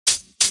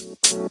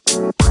Thank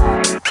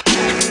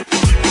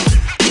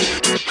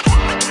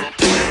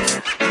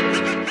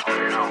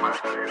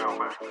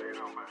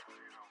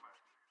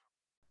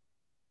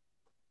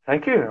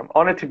you. I'm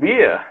honored to be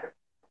here.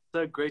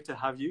 So great to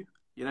have you.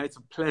 It's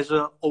a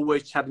pleasure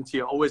always chatting to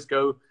you. I always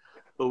go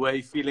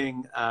away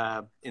feeling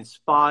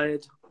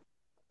inspired,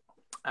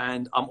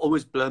 and I'm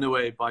always blown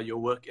away by your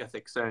work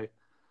ethic. So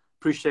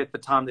appreciate the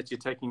time that you're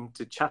taking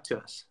to chat to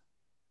us.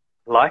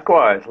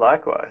 Likewise,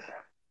 likewise.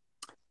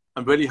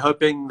 I'm really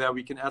hoping that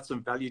we can add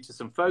some value to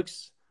some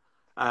folks.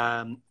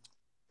 And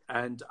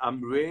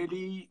I'm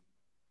really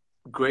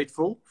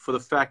grateful for the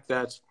fact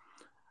that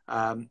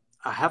I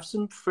have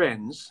some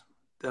friends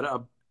that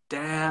are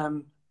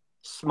damn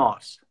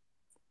smart,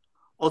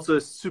 also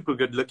super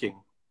good looking.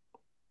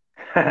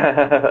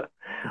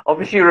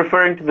 Obviously, you're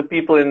referring to the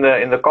people in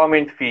the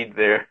comment feed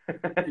there.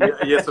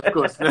 Yes, of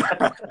course.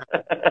 But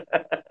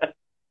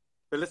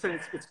listen,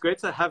 it's great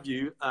to have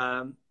you.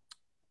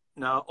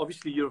 Now,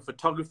 obviously, you're a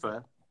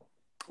photographer.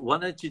 Why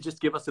don't you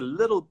just give us a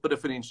little bit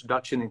of an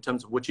introduction in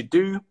terms of what you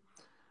do,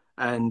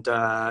 and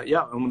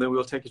and then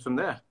we'll take it from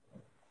there.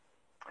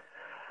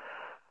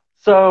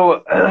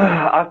 So,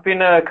 I've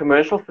been a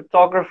commercial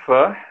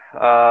photographer.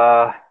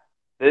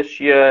 This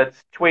year,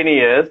 it's 20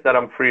 years that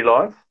I'm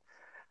freelance.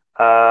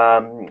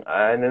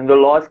 And in the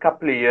last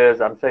couple of years,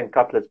 I'm saying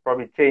couple, it's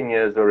probably 10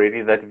 years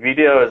already, that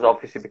video has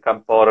obviously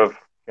become part of,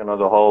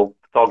 the whole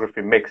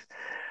photography mix.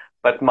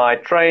 But my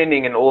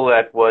training and all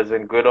that was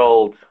in good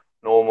old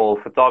normal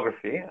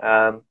photography.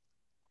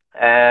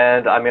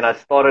 And I mean, I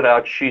started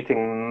out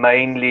shooting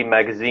mainly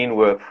magazine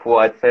work for,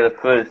 I'd say, the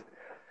first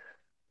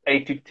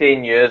 8 to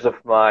 10 years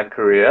of my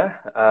career,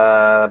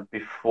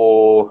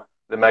 before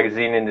the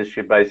magazine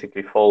industry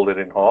basically folded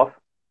in half,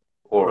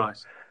 or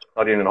Right.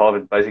 not even in half,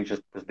 it basically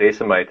just was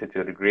decimated to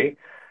a degree.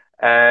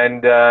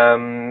 And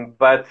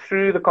but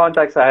through the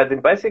contacts I had, then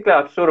basically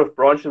I've sort of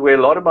branched where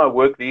a lot of my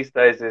work these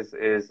days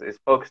is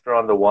focused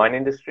around the wine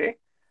industry.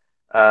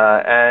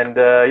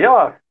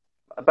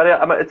 But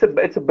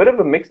it's a bit of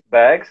a mixed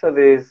bag. So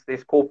there's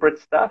corporate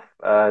stuff,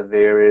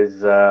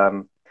 there's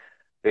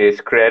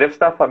creative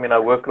stuff. I mean, I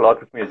work a lot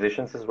with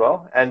musicians as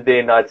well, and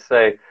then I'd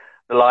say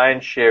the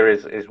lion's share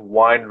is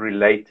wine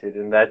related,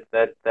 and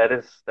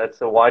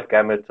that's a wide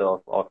gamut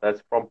of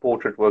that's from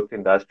portrait work to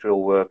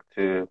industrial work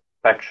to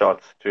pack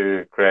shots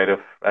to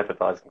creative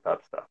advertising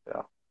type stuff.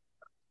 Yeah.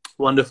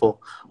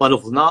 Wonderful,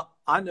 wonderful. Now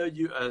I know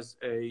you as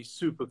a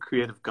super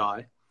creative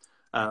guy,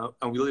 and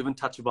we'll even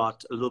touch a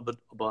little bit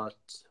about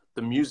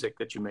the music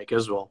that you make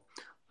as well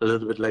a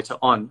little bit later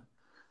on.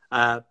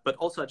 But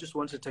also, I just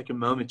wanted to take a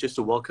moment just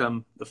to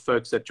welcome the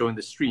folks that joined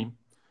the stream.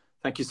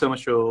 Thank you so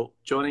much for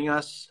joining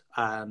us.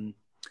 I'm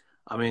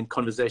in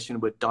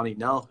conversation with Donnie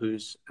Nell,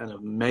 who's an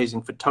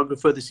amazing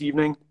photographer this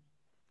evening,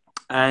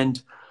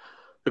 and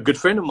a good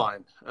friend of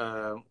mine.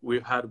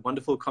 We've had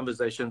wonderful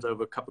conversations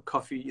over a cup of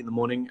coffee in the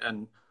morning.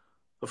 And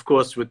of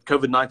course, with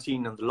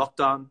COVID-19 and the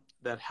lockdown,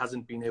 that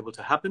hasn't been able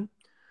to happen.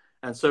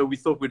 And so we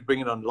thought we'd bring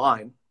it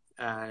online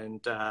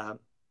and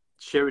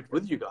share it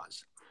with you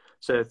guys.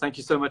 So thank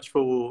you so much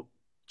for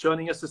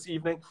joining us this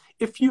evening.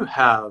 If you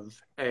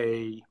have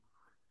a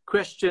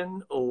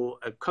question or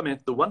a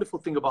comment, the wonderful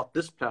thing about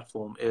this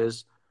platform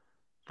is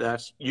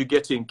that you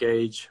get to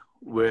engage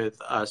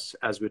with us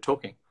as we're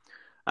talking.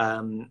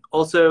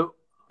 Also,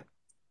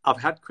 I've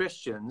had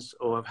questions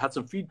or I've had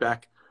some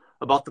feedback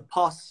about the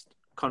past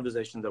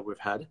conversations that we've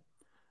had.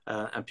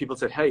 And people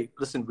said, hey,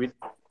 listen, we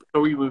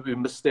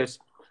missed this.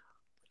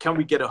 Can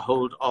we get a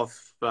hold of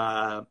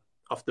the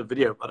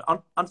video? But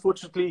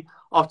unfortunately,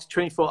 after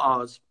 24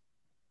 hours,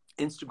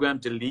 Instagram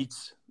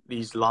deletes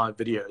these live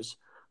videos.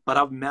 But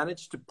I've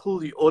managed to pull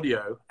the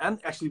audio and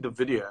actually the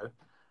video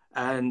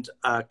and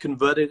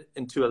convert it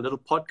into a little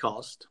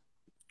podcast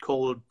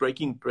called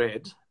Breaking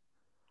Bread.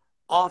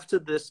 After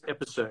this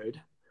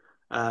episode,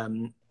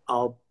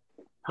 I'll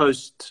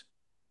post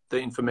the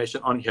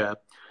information on here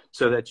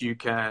so that you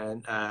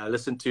can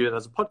listen to it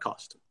as a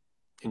podcast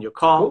in your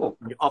car, cool,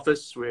 in your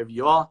office, wherever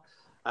you are.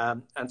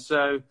 And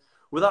so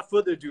without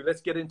further ado,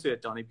 let's get into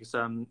it, Donnie, because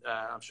I'm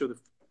sure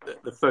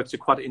the folks are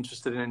quite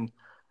interested in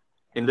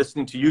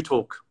listening to you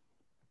talk.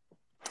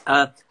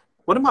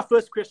 One of my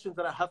first questions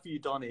that I have for you,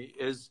 Donnie,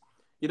 is,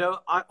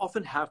 I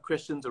often have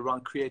questions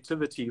around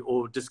creativity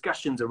or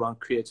discussions around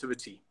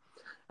creativity.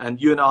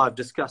 And you and I have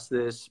discussed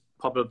this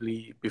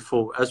probably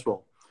before as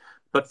well.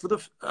 But for the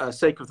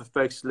sake of the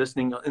folks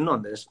listening in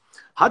on this,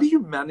 how do you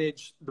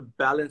manage the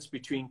balance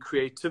between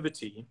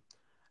creativity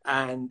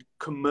and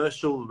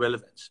commercial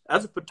relevance?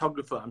 As a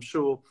photographer, I'm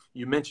sure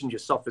you mentioned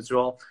yourself as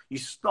well. You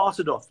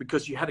started off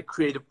because you had a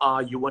creative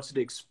eye. You wanted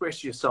to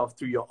express yourself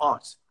through your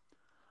art.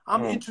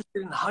 I'm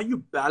interested in how you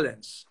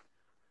balance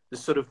the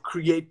sort of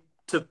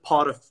creative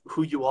part of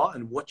who you are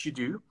and what you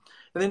do.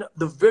 And then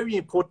the very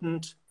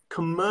important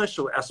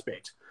commercial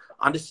aspect,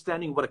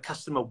 understanding what a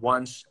customer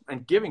wants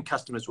and giving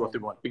customers what they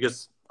want,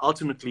 because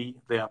ultimately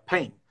they are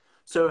paying.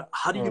 So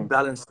how do you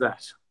balance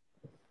that?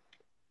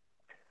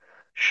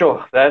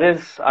 Sure. That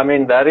is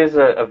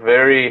a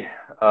very,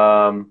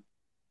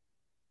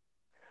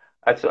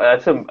 It's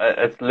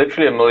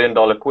literally $1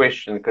 million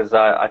question, because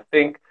I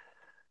think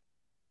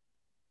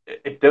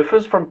it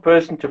differs from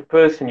person to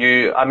person.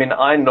 I mean,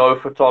 I know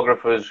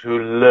photographers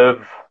who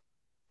live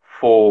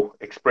for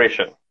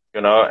expression,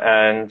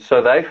 and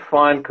so they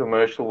find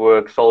commercial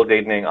work soul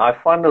deadening. I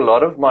find a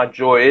lot of my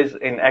joy is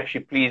in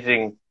actually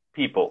pleasing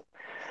people.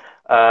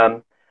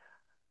 Um,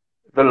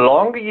 the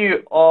longer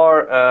you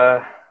are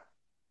a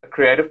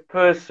creative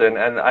person,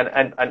 and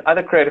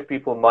other creative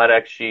people might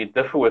actually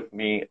differ with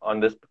me on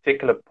this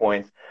particular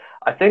point.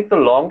 I think the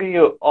longer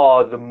you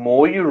are, the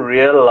more you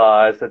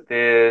realize that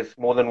there's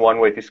more than one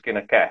way to skin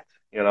a cat,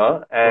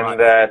 and Right.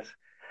 that,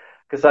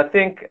 because I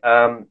think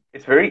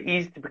it's very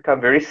easy to become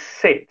very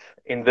set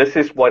in this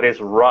is what is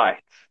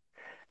right.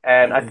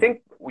 And I Mm-hmm.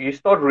 think you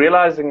start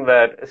realizing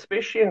that,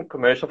 especially in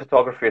commercial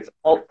photography, it's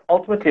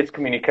ultimately it's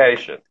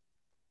communication.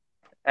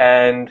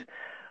 And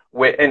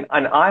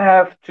and I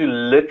have to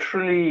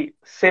literally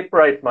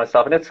separate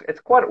myself, and it's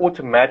quite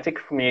automatic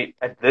for me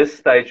at this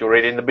stage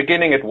already. In the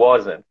beginning, it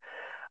wasn't.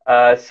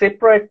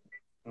 Separate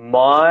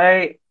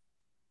my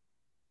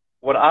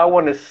what I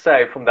want to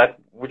say from that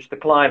which the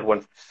client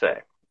wants to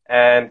say.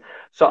 And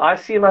so I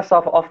see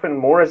myself often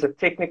more as a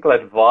technical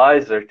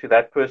advisor to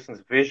that person's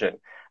vision.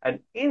 And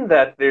in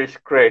that, there's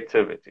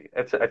creativity.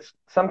 It's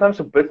sometimes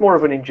a bit more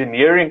of an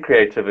engineering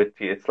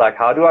creativity. It's like,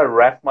 how do I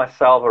wrap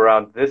myself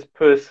around this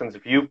person's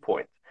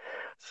viewpoint?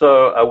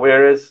 So,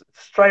 whereas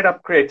straight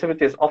up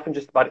creativity is often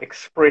just about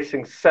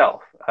expressing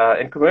self.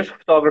 In commercial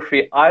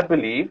photography, I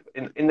believe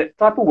in the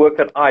type of work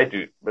that I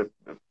do. But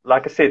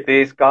like I said,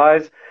 there's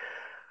guys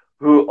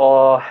who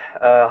are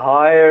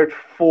hired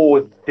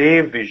for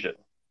their vision,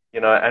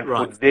 and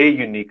for Right. their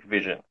unique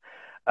vision.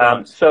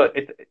 Right. So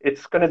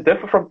it's going to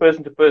differ from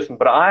person to person,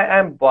 but I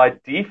am by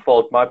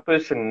default, my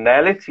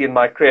personality and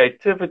my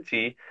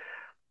creativity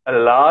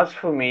allows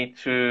for me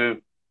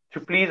to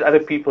please other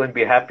people and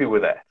be happy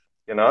with that.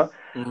 You know,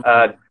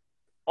 uh, Mm-hmm.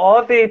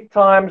 are there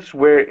times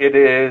where it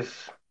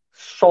is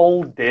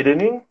soul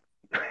deadening?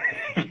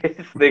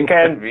 Yes, there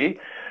can be.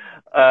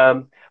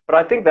 Um, but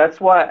I think that's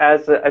why,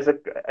 as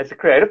a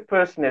creative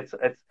person,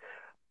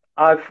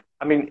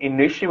 I mean,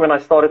 initially when I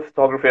started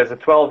photography as a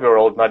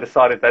 12-year-old, and I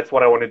decided that's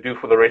what I want to do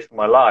for the rest of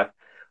my life,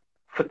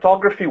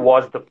 photography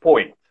was the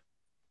point.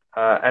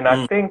 And I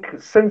Mm. think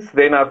since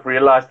then I've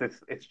realized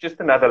it's just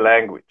another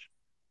language,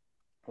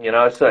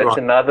 so it's Right.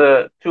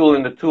 another tool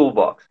in the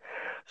toolbox.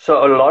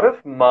 So a lot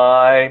of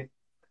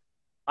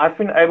I've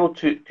been able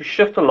to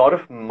shift a lot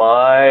of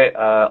my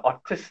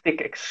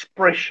artistic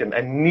expression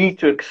and need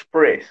to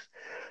express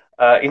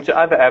into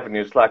other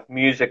avenues like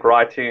music,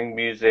 writing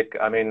music.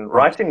 I mean,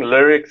 Right. writing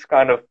lyrics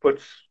kind of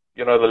puts,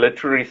 the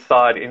literary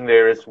side in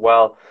there as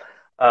well.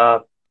 Uh,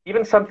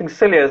 Even something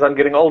silly as I'm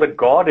getting older,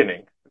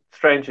 gardening,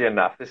 strangely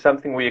enough, is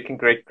something where you can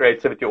create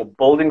creativity, or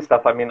building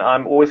stuff. I mean,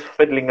 I'm always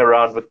fiddling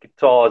around with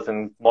guitars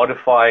and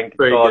modifying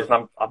Very guitars, good.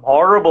 and I'm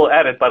horrible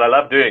at it, but I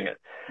love doing it.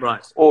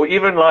 Right. Or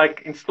even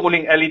like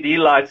installing LED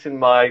lights in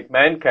my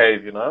man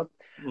cave.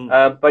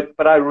 Mm.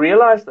 But I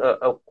realized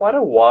quite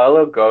a while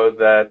ago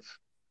that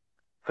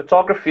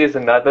photography is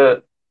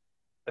another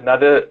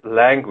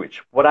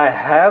language. What I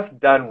have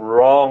done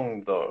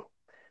wrong, though,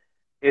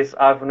 is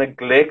I've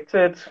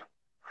neglected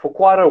for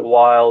quite a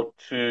while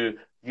to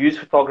use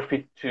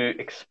photography to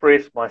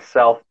express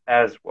myself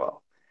as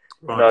well.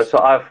 Right. So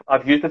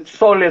I've used it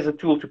solely as a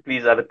tool to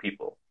please other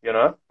people.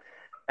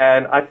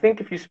 And I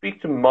think if you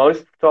speak to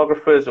most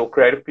photographers or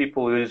creative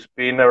people who's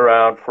been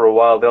around for a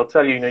while, they'll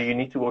tell you, you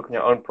need to work on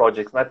your own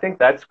projects. And I think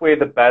that's where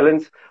the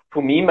balance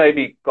for me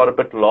maybe got a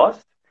bit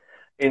lost,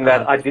 in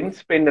that Uh-huh. I didn't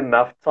spend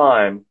enough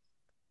time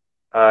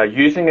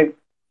using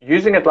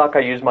it like I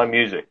use my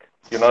music,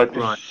 to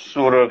Right.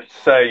 sort of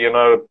say,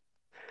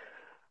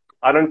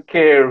 I don't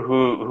care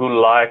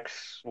who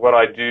likes what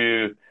I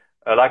do.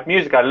 Like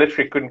music, I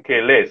literally couldn't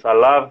care less. I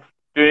love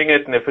doing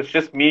it, and if it's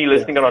just me Yeah.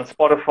 listening it on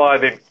Spotify,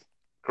 then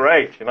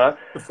great. Very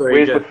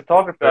Whereas with good.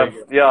 photography, Very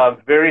good. I'm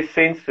very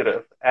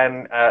sensitive,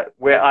 and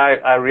where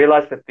I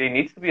realize that there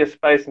needs to be a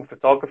space in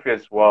photography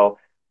as well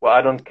where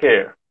I don't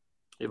care.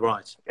 You're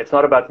right. It's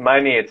not about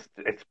money.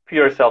 It's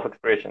pure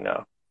self-expression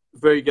now.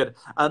 Very good.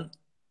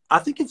 I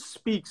think it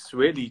speaks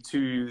really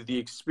to the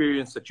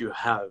experience that you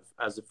have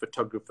as a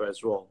photographer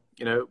as well.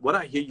 What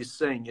I hear you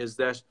saying is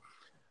that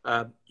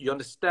you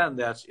understand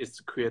that it's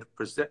a creative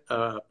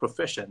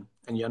profession,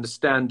 and you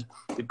understand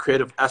the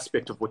creative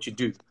aspect of what you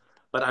do.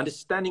 But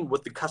understanding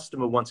what the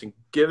customer wants and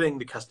giving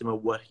the customer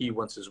what he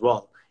wants as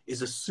well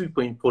is a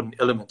super important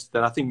element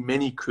that I think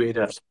many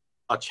Yeah, creatives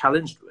are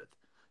challenged with.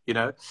 You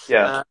know,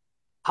 yeah. uh,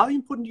 how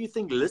important do you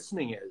think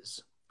listening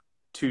is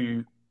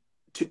to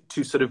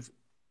sort of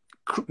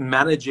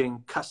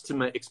managing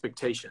customer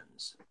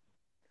expectations?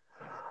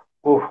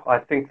 Oh, I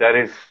think that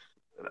is,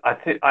 I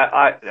think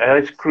that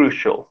is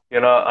crucial.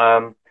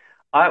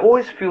 I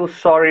always feel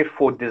sorry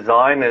for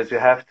designers who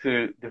have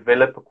to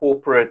develop a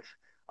corporate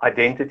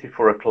identity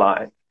for a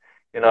client.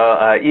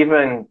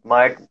 Even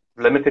my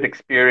limited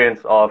experience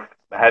of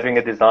having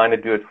a designer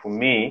do it for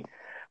me,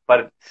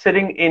 but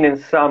sitting in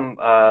some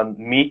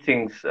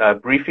meetings,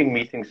 briefing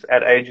meetings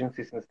at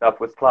agencies and stuff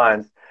with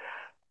clients,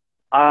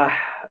 uh,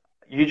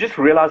 you just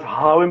realize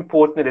how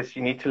important it is.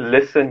 You need to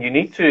listen. You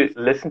need to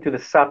listen to the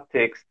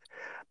subtext,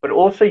 but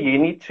also you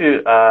need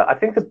to. I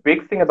think the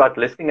big thing about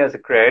listening as a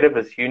creative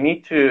is you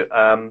need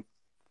to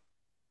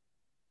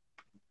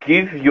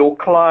give your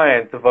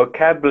client the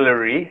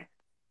vocabulary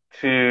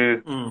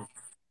to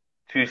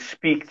to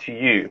speak to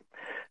you.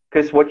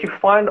 Because what you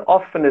find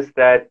often is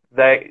that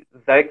they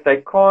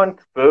can't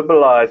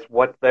verbalize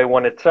what they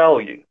want to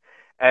tell you.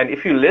 And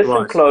if you listen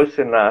Right. close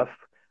enough,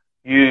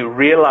 you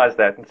realize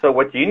that. And so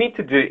what you need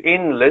to do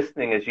in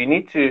listening is you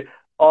need to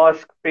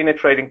ask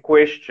penetrating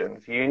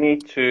questions. You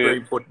need Very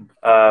to, important.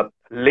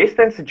 less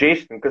than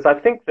suggestion, because I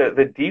think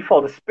the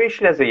default,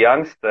 especially as a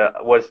youngster,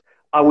 was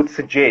I would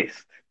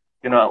suggest,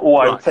 or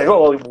I would Right. say, oh,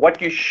 well,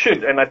 what you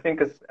should. And I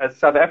think as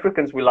South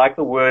Africans, we like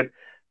the word,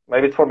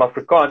 maybe it's from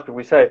Afrikaans, but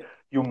we say,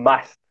 you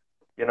must.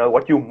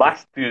 What you Yeah.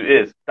 must do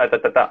is da da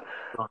da da.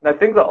 Right. And I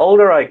think the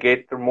older I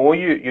get, the more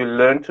you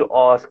learn to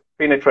ask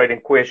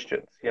penetrating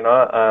questions,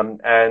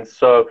 and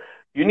so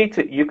you need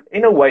to,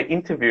 in a way,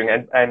 interviewing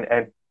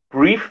and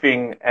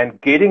briefing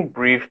and getting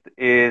briefed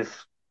is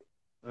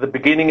the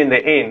beginning and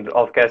the end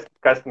of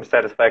customer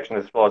satisfaction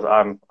as far as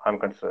I'm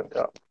concerned.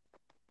 Yeah.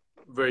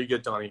 Very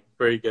good, Donnie.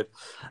 Very good.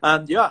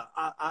 Yeah,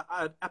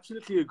 I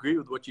absolutely agree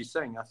with what you're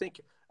saying. I think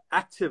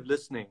active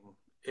listening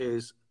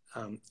is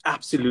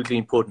absolutely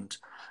important.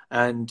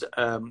 And,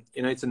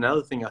 it's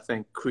another thing I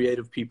think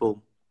creative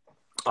people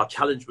are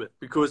challenged with,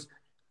 because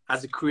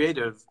as a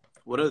creative,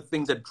 one of the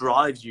things that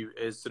drives you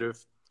is sort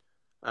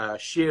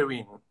of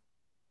sharing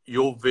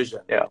your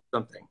vision, Yeah.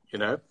 something,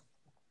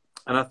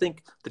 And I think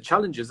the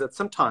challenge is that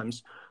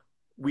sometimes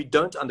we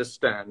don't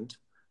understand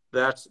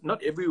that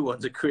not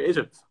everyone's a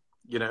creative,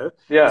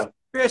 Yeah.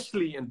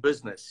 especially in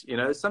business.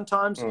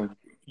 Sometimes Mm.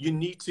 you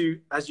need to,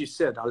 as you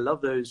said, I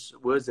love those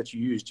words that you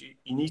used.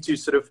 You need to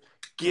sort of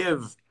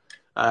give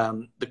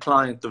the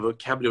client the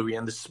vocabulary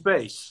and the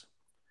space,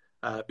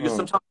 because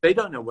sometimes they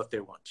don't know what they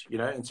want,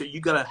 and so you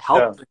got to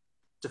help them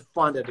to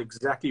find out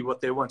exactly what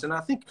they want. And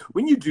I think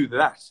when you do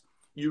that,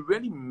 you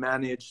really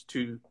manage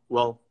to,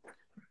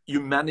 you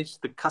manage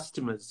the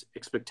customer's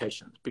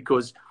expectations,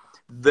 because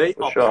they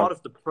are part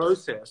of the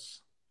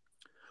process,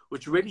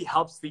 which really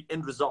helps the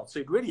end result. So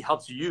it really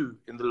helps you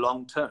in the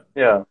long term.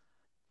 Yeah.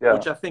 Yeah.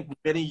 Which I think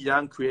many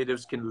young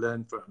creatives can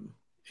learn from,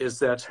 is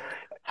that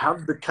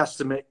have the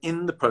customer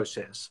in the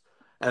process,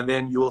 and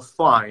then you'll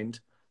find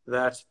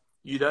that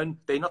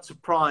they're not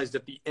surprised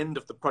at the end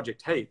of the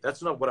project. Hey,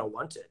 that's not what I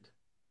wanted.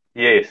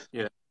 Yes.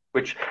 Yeah.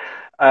 Which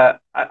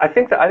I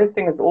think the other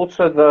thing is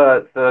also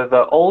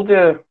the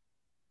older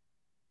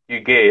you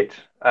get,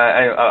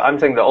 and I'm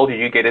saying the older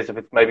you get as if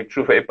it's maybe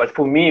true for it, but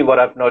for me, what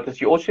I've noticed,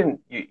 you also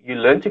you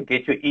learn to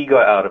get your ego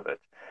out of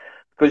it,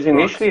 because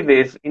initially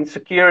there's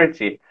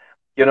insecurity.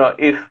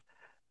 If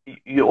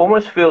you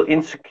almost feel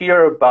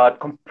insecure about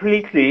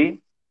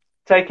completely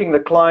taking the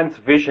client's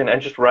vision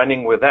and just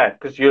running with that,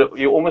 because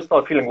you almost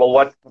start feeling, well,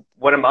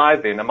 what am I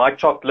then? Am I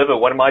chopped liver?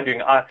 What am I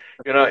doing?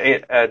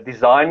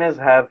 Designers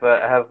have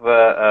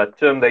a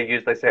term they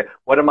use. They say,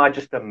 what am I,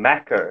 just a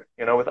Macer?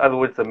 With other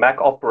words, a Mac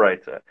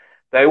operator.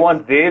 They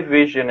want their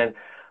vision,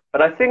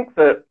 but I think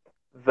that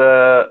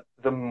the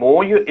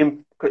more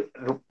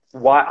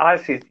why I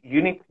see it,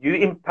 you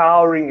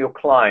empowering your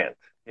client,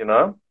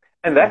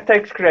 and that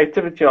takes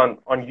creativity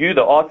on you,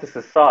 the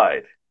artist's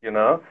side,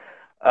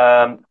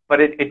 but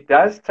it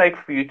does take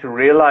for you to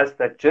realize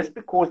that just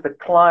because the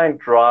client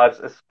drives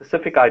a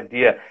specific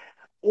idea,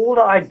 all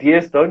the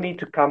ideas don't need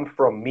to come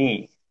from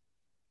me.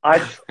 I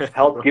just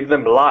help give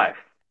them life,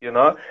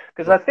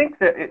 because I think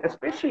that,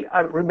 especially,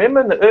 I remember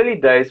in the early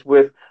days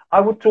I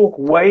would talk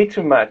way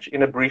too much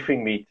in a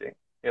briefing meeting,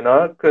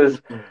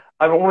 because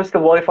I'm almost,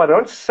 well, if I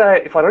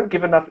don't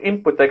give enough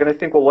input, they're going to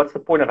think, well, what's the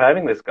point of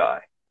having this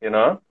guy,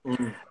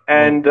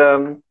 And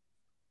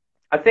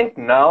I think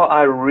now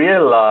I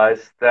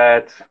realize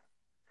that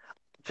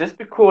just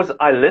because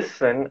I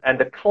listen and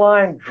the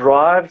client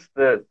drives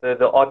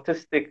the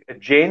artistic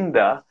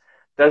agenda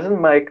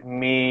doesn't make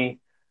me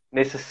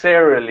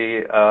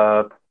necessarily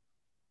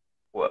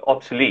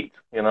obsolete.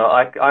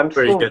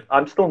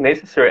 I'm still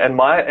necessary, and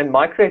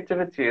my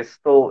creativity is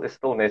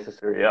still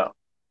necessary. Yeah.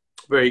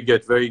 Very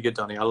good, very good,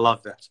 Donnie. I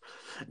love that.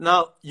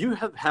 Now, you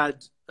have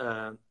had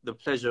the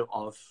pleasure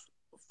of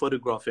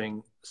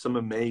photographing some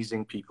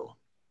amazing people.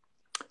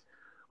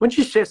 Why don't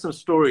you share some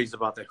stories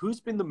about that? Who's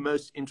been the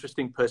most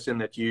interesting person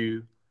that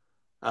you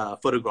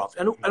photographed,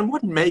 and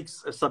what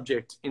makes a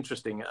subject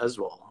interesting as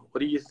well? What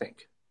do you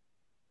think?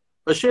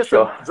 Well,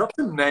 drop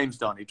some names,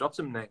 Donnie. Drop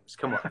some names.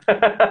 Come on.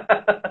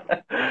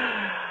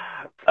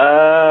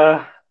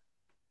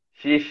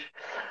 Sheesh.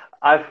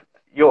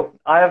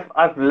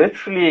 I've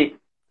literally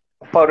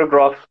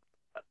photographed.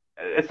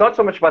 It's not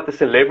so much about the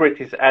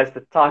celebrities as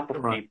the type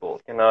of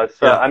people,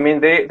 So, I mean,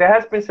 there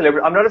has been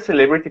celebrity. I'm not a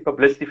celebrity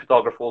publicity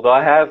photographer, although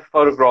I have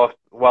photographed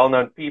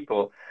well-known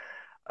people.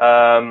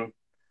 If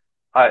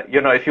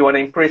you want to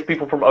impress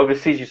people from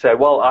overseas, you say,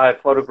 well, I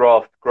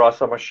photographed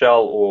Graça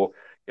Machel, or,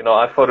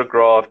 I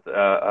photographed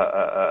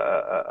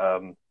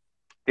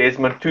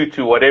Desmond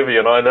Tutu, whatever,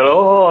 and they're,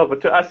 oh,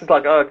 but to us it's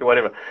like, oh, okay,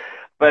 whatever.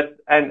 but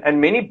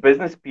and many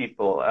business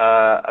people.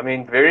 I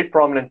mean, very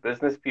prominent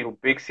business people,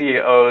 big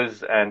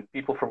CEOs, and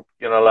people from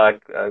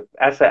like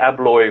Assa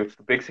Abloy, which is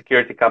the big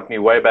security company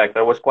way back.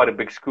 That was quite a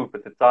big scoop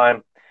at the time,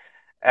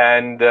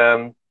 and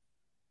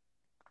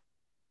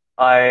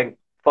I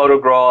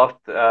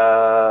photographed,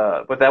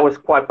 but that was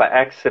quite by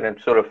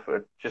accident, sort of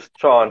just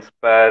chance.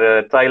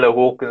 But Taylor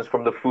Hawkins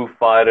from the Foo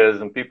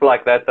Fighters and people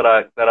like that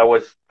I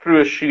was through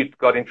a shoot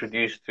got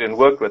introduced to and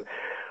worked with.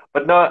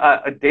 But no,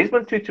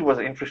 Desmond Tutu was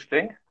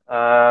interesting.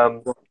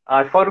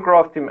 I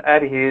photographed him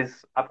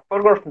I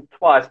photographed him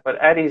twice, but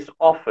at his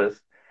office,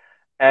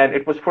 and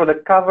it was for the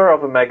cover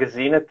of a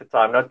magazine at the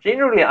time. Now,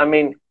 generally, I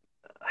mean,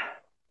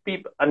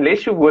 people,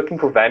 unless you're working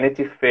for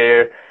Vanity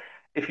Fair,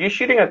 if you're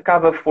shooting a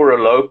cover for a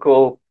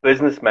local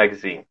business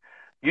magazine,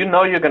 you're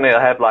going to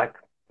have like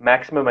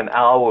maximum an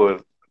hour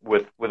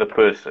with a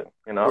person,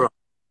 Right.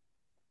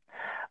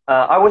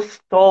 I was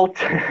told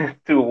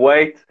to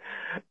wait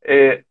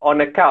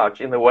on a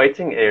couch in the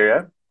waiting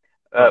area.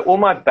 All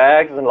my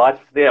bags and lights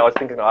were there. I was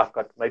thinking, I've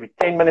got maybe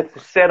 10 minutes to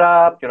set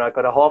up. I've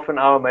got a half an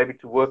hour maybe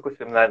to work with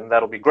him, and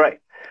that'll be great.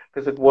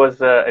 Because it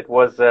was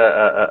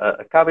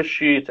a cover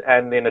shoot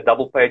and then a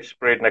double page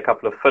spread and a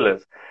couple of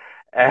fillers.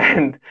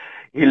 And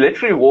he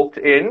literally walked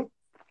in,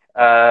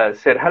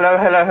 said, hello,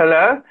 hello,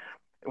 hello.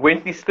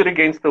 He stood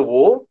against the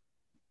wall,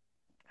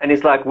 and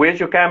he's like, where's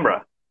your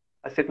camera?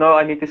 I said, no,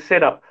 I need to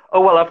set up.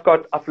 Oh, well, I've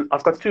got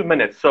 2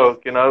 minutes,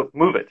 so,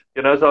 move it.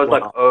 So I was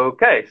like,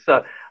 okay.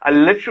 So I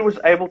literally was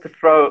able to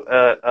throw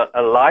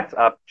a light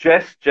up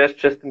just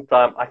in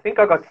time. I think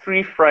I got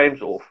 3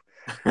 frames off.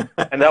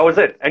 And that was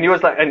it. And he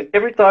was like, and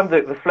every time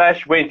the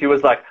flash went, he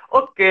was like,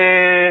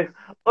 okay.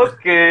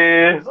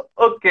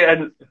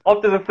 And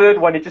after the third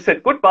one, he just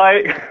said,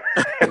 goodbye.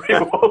 And we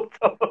walked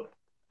off.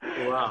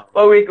 Wow.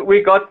 Well,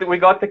 we got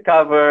the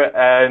cover,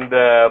 and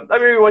I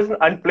mean, it wasn't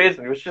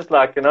unpleasant. It was just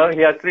like,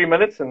 he had 3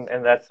 minutes, and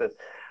that's it.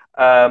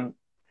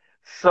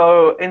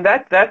 So in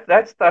that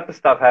type of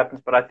stuff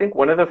happens. But I think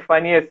one of the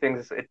funnier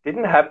things is it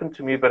didn't happen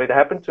to me, but it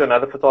happened to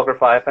another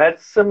photographer. I've had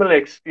similar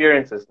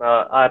experiences.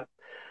 Now,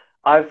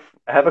 I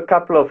have a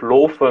couple of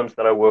law firms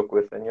that I work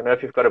with, and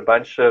if you've got a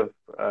bunch of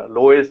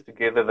lawyers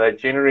together, they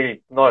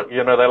generally not,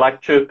 they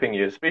like chirping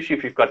you, especially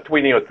if you've got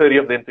 20 or 30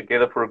 of them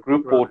together for a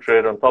group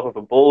portrait on top of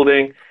a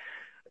building.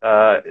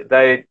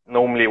 They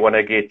normally want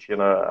to get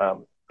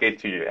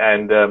to you.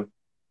 And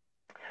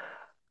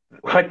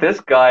what this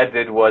guy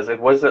did was, it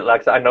wasn't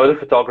like, I know the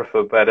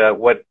photographer, but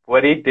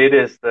what he did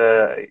is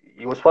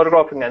he was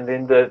photographing, and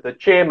then the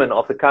chairman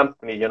of the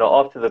company,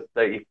 after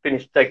he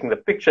finished taking the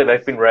picture,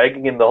 they've been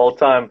ragging him the whole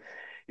time.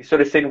 He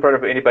sort of said in front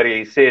of anybody,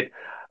 he said,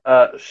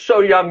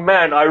 so young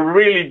man, I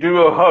really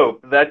do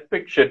hope that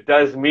picture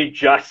does me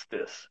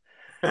justice.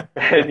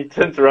 And he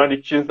turns around,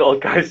 he tunes the old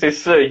guy and says,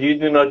 sir, you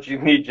do not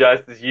need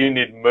justice, you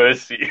need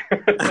mercy.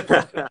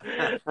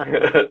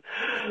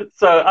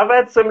 So I've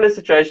had similar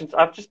situations.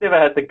 I've just never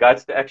had the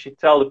guts to actually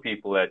tell the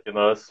people that,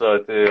 so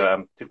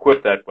to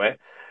quit that way.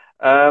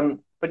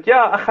 But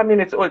yeah, I mean,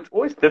 it's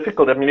always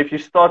difficult. I mean, if you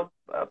start,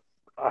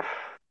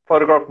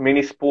 photograph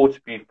many sports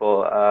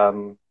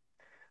people,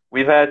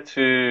 we've had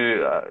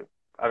to,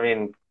 I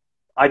mean,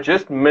 I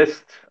just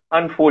missed,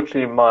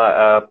 unfortunately,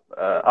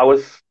 I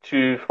was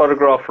to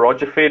photograph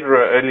Roger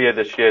Federer earlier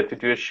this year to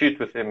do a shoot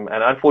with him,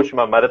 and unfortunately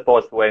my mother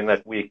passed away in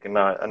that week, and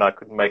I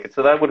couldn't make it.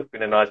 So that would have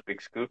been a nice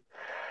big scoop.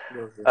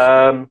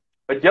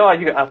 But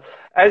yeah,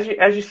 as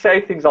you say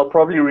things, I'll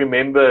probably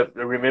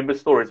remember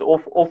stories.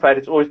 Off that,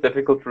 it's always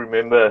difficult to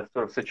remember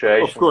sort of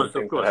situations. Of course.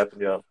 That happen,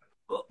 yeah.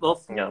 Well,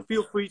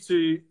 feel free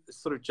to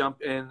sort of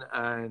jump in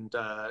and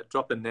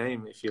drop a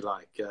name if you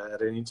like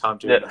at any time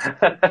during this.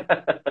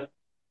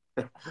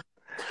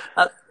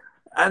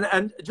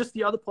 And just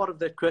the other part of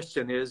that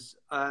question is,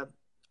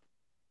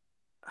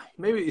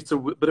 maybe it's a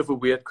bit of a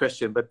weird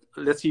question, but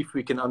let's see if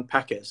we can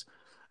unpack it.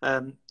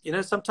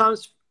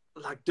 Sometimes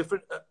like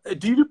different,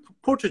 do you do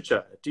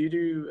portraiture? Do you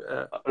do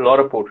a lot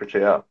of portraiture?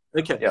 Yeah.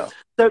 Okay. Yeah.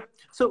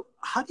 So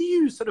how do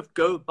you sort of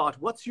go about,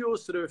 what's your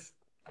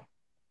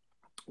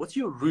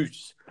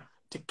route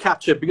to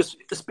capture? Because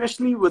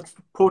especially with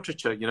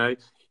portraiture,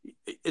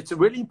 it's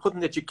really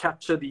important that you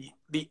capture the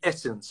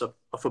essence of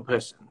a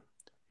person.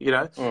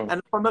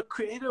 And from a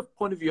creative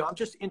point of view, I'm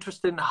just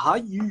interested in how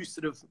you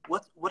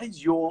what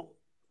is your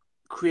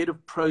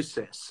creative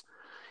process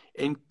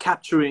in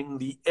capturing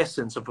the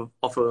essence of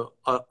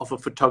a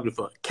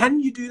photographer? Can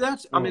you do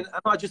that? I mean,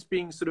 am I just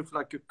being sort of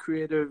like a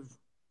creative,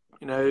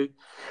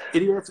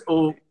 idiot,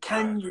 or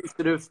can you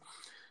sort of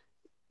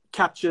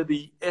capture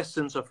the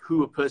essence of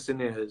who a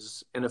person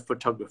is in a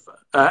photograph?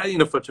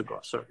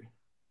 Sorry.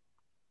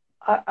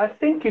 I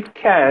think you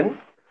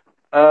can.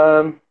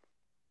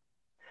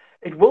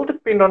 It will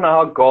depend on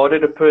how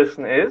guarded a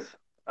person is,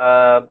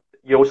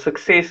 your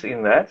success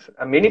in that.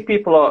 And many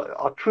people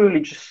are truly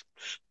just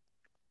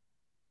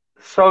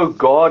so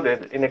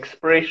guarded in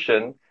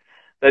expression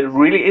that it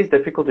really is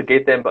difficult to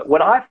get them. But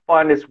what I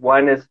find is,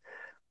 when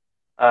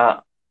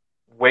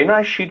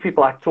I shoot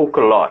people, I talk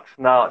a lot.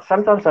 Now,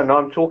 sometimes I know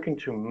I'm talking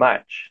too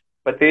much,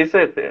 but there's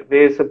a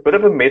bit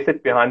of a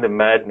method behind the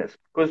madness,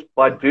 because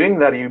by doing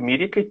that, you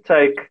immediately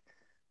take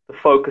the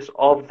focus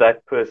of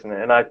that person.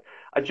 And I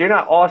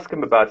generally ask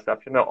him about stuff,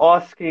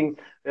 asking,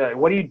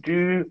 what do you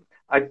do?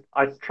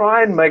 I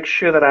try and make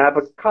sure that I have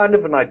a kind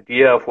of an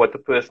idea of what the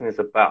person is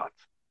about,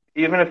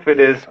 even if it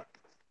is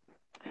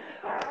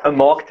a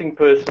marketing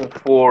person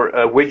for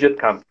a widget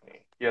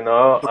company.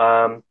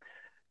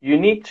 You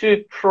need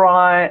to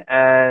try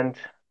and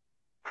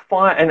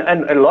find,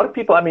 and a lot of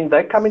people, I mean,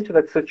 they come into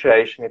that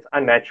situation, it's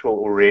unnatural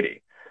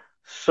already.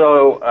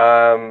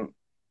 So,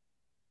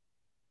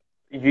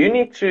 you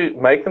need to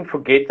make them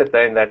forget that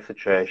they're in that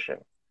situation.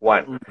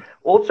 One. Mm.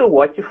 Also,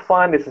 what you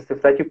find is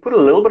that you put a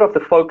little bit of the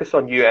focus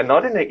on you, and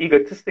not in an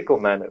egotistical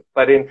manner,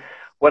 but in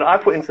what I,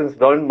 for instance,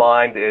 don't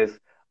mind is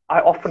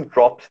I often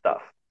drop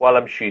stuff while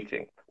I'm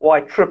shooting, or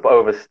I trip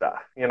over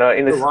stuff, in the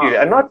Oh, wow. studio,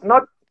 and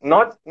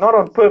not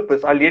on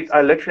purpose. I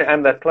literally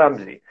am that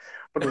clumsy.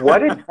 But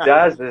what it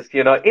does is,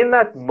 in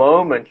that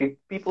moment,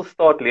 people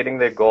start letting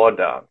their guard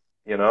down.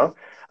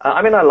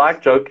 I mean, I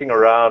like joking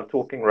around,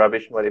 talking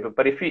rubbish and whatever,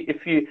 but if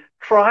you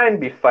try and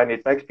be funny,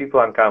 it makes people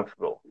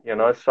uncomfortable.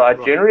 So I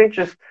Right. generally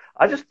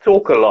I just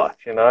talk a lot,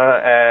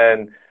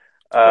 and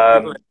Put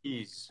people at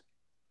ease.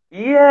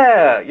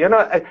 yeah,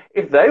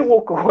 if they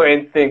walk away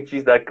and think,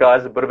 geez, that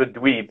guy's a bit of a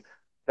dweeb,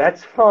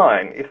 that's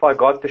fine if I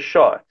got the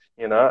shot.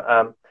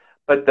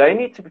 But they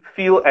need to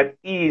feel at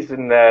ease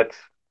in that,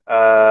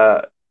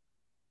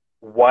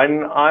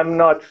 one, I'm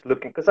not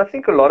looking, because I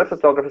think a lot of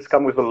photographers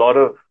come with a lot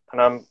of,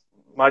 and I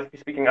might be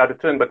speaking out of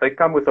turn, but they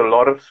come with a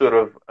lot of sort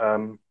of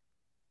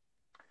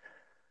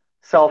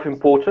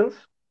self-importance,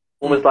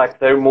 almost like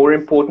they're more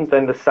important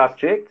than the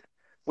subject,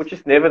 which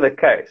is never the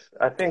case.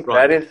 I think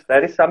Right.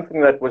 that is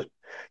something that was,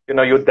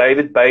 your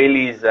David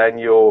Baileys and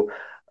your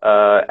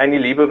Annie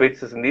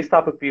Leibovitzes and these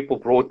type of people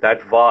brought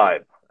that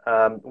vibe.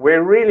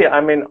 Where really,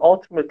 I mean,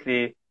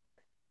 ultimately,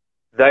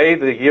 they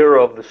the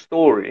hero of the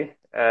story,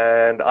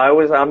 and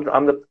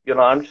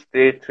I'm just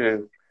there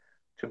to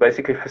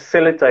basically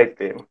facilitate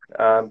them.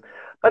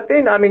 But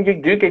then, I mean, you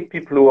do get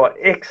people who are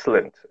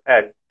excellent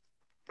at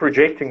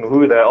projecting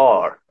who they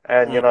are,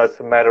 and it's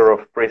a matter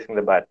of pressing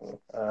the button.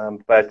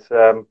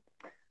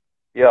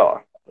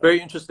 Yeah. Very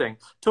interesting.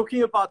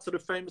 Talking about sort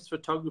of famous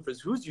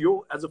photographers,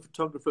 as a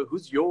photographer,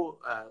 who's your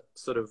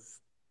sort of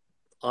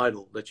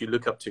idol that you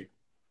look up to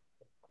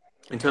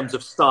in terms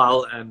of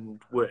style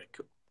and work?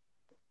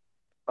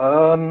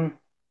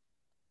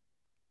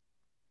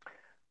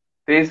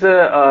 There's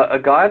a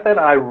guy that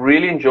I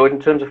really enjoyed in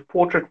terms of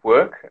portrait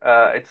work.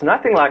 It's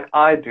nothing like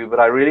I do, but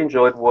I really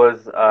enjoyed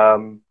was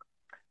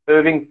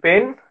Irving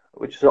Penn,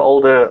 which is an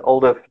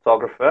older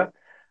photographer.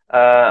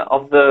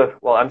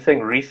 I'm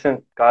saying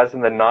recent guys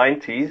in the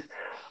 90s.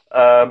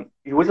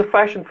 He was a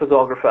fashion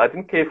photographer. I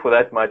didn't care for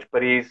that much,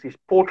 but his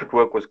portrait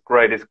work was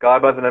great. This guy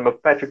by the name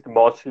of Patrick de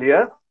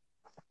Marcellier.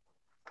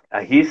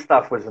 His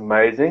stuff was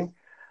amazing.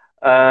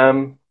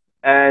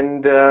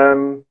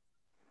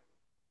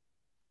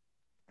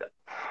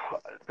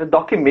 The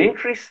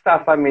documentary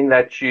stuff, I mean,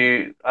 that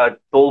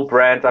Bill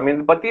Brandt, I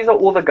mean, but these are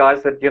all the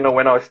guys that,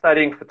 when I was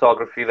studying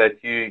photography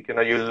that you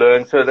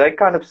learn. So they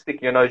kind of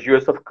stick,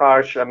 Joseph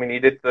Karsh, I mean, he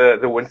did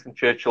the Winston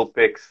Churchill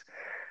pics.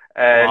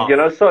 And,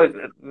 Wow. So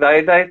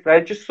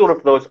they just sort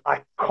of those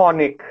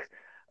iconic,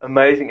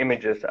 amazing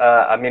images.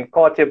 I mean,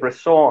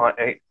 Cartier-Bresson,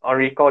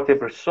 Henri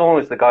Cartier-Bresson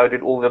is the guy who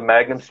did all the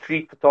Magnum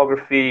Street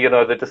photography,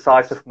 the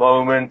decisive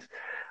moment.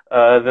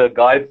 The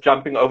guy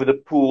jumping over the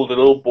pool, the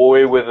little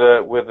boy with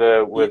the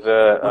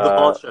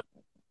vulture.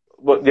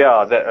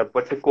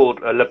 what's it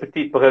called? Le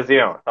Petit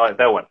Parisien,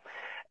 that one.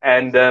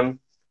 And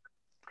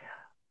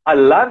I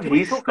love Can we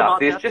his talk stuff. about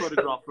There's that just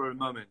photograph for a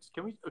moment?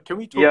 Can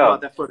we talk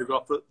about that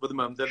photograph for the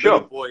moment? That sure.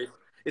 little boy.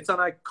 It's an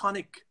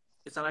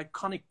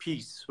iconic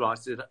piece, right?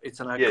 It's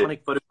an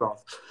iconic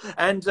photograph.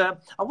 And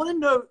I want to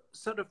know,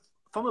 sort of,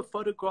 from a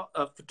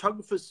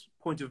photographer's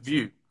point of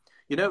view,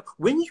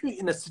 when you're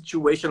in a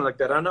situation like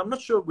that, and I'm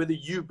not sure whether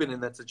you've been in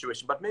that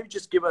situation, but maybe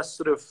just give us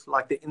sort of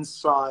like the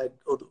inside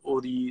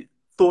or the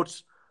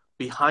thoughts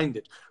behind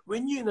it.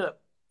 When you're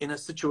in a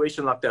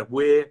situation like that,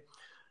 where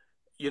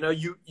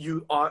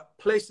you are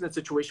placed in a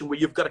situation where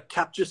you've got to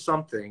capture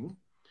something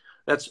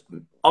that's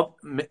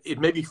it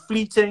may be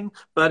fleeting,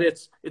 but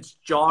it's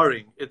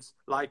jarring. It's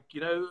like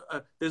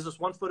there's this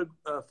one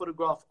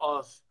photograph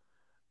of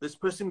this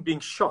person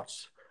being shot.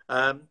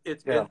 I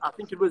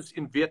think it was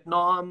in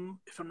Vietnam,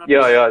 if I'm not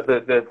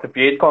mistaken. The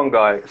Viet Cong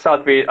guy,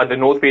 the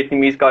North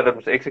Vietnamese guy that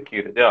was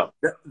executed. Yeah.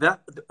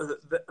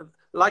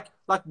 Like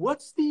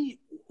what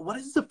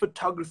is the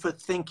photographer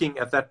thinking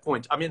at that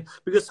point? I mean,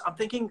 because I'm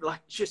thinking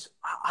like, just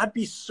I'd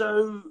be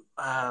so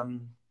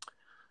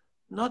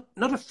not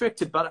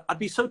affected, but I'd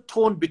be so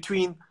torn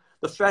between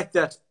the fact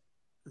that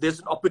there's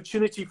an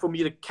opportunity for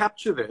me to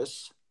capture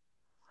this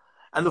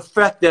and the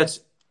fact that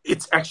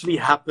it's actually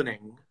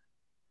happening.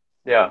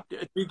 Yeah. Do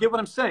you get what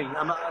I'm saying?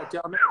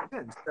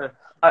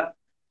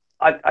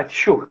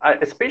 Sure.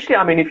 Especially,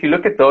 I mean, if you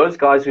look at those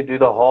guys who do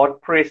the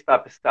hard press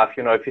type of stuff,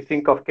 if you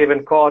think of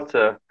Kevin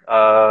Carter,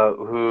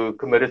 who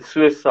committed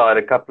suicide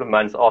a couple of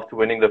months after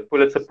winning the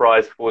Pulitzer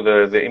Prize for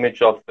the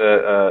image of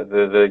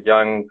the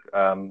young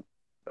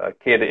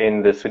kid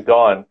in the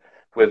Sudan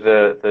with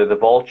the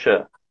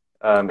vulture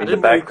I in the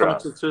didn't know he background.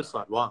 committed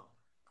suicide. Wow.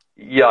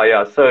 Yeah,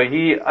 yeah. So I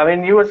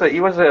mean, he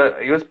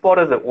was part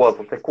of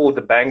what they called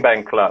the Bang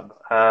Bang Club.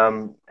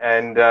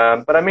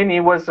 But I mean,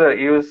 he was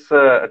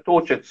a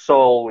tortured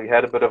soul. He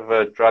had a bit of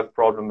a drug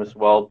problem as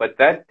well, but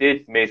that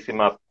did mess him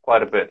up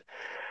quite a bit.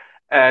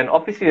 And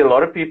obviously, a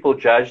lot of people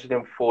judged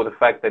him for the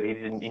fact that he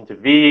didn't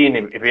intervene.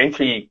 And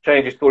eventually, he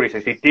changed his story,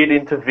 says he did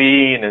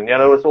intervene, and it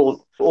was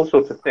all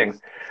sorts of things.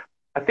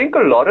 I think a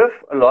lot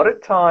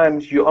of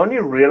times you only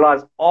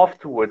realize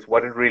afterwards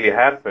what had really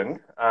happened.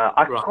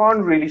 I Right.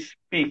 can't really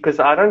speak because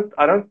I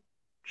don't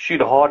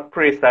shoot hard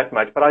press that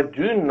much, but I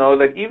do know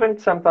that even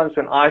sometimes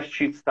when I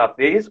shoot stuff,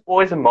 there is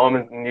always a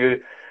moment when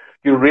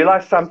you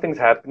realize something's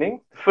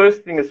happening. First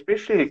thing,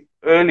 especially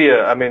earlier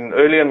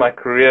in my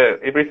career,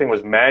 everything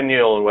was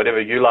manual and whatever.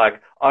 You like,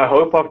 I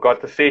hope I've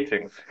got the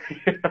settings.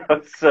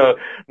 So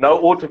no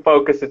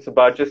autofocus. It's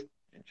about just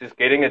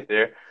getting it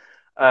there.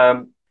 Um,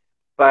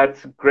 but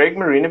Greg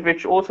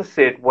Marinovich also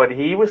said what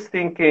he was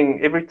thinking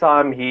every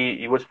time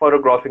he was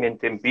photographing in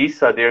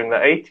Tembisa during the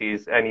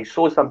 80s and he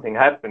saw something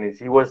happen is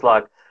he was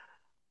like,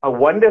 I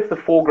wonder if the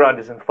foreground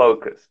is in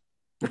focus.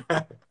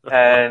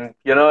 And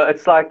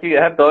it's like you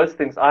have those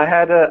things. I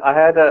had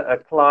a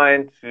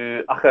client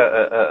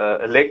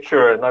a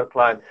lecturer, not a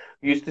client,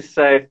 who used to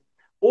say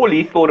all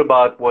he thought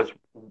about was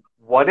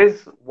what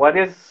is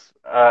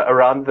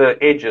around the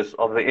edges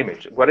of the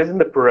image, what is in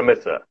the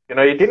perimeter. He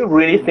didn't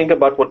really think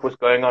about what was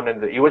going on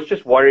he was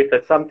just worried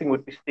that something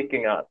would be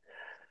sticking out.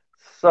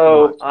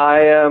 So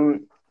Right.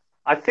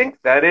 I think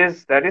that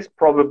is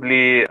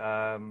probably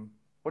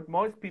what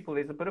most people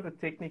is a bit of a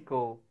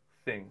technical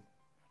thing.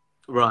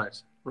 Right.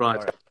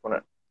 Right. Sorry, I just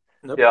wanna,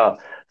 Nope. yeah.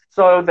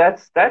 So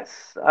that's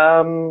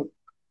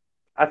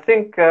I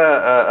think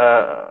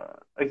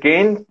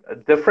again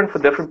different for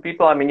different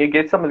people. I mean, you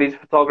get some of these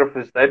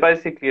photographers; they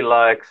basically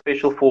like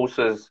special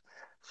forces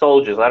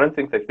soldiers. I don't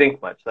think they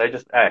think much; they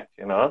just act.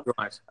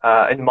 Right.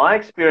 In my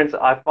experience,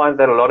 I find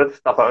that a lot of the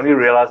stuff I only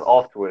realize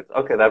afterwards.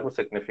 Okay, that was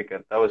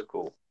significant. That was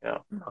cool. Yeah.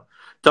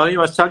 Tony, I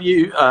must tell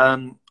you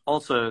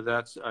also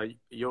that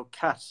your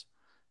cat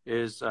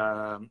is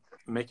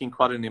making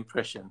quite an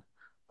impression.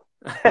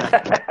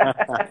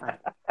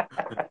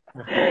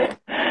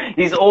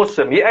 He's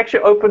awesome. He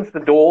actually opens the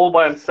door all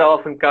by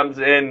himself and comes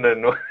in,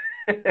 and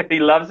he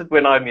loves it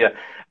when I'm here. It's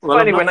Well, I'm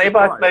funny, not whenever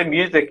I play surprised.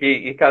 music,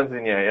 he comes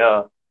in here.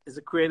 Yeah, It's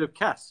a creative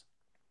cat.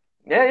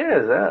 yeah, he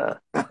is. Yeah.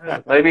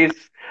 Yeah. Maybe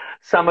it's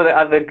some of the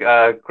other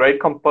great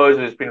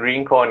composers been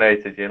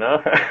reincarnated.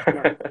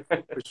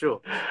 For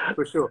sure,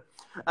 for sure.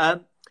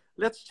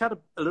 Let's chat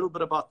a little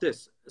bit about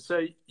this.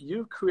 So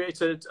you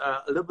created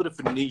a little bit of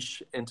a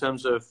niche in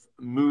terms of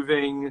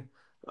moving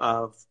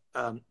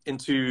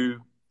into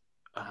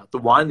the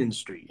wine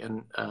industry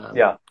and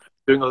Yeah.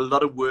 doing a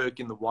lot of work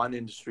in the wine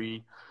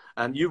industry.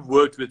 And you've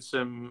worked with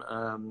some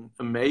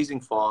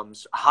amazing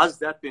farms. How's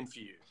that been for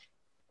you?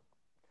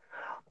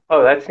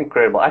 Oh, that's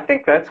incredible. I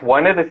think that's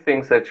one of the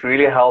things that's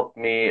really helped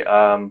me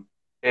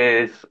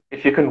is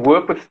if you can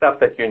work with stuff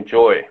that you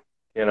enjoy,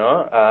 you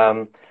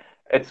know.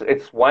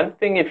 It's one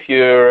thing if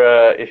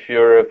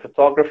you're a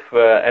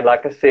photographer, and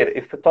like I said,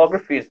 if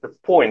photography is the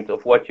point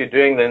of what you're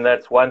doing, then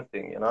that's one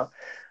thing.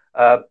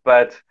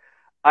 But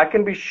I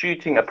can be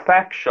shooting a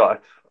pack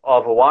shot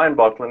of a wine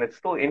bottle, and it's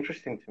still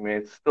interesting to me.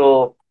 It's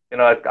still,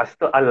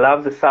 I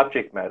love the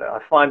subject matter. I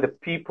find the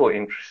people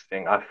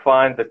interesting. I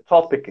find the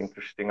topic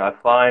interesting. I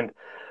find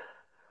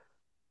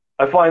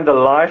the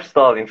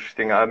lifestyle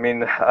interesting. I mean,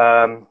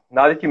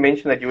 now that you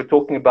mentioned that you were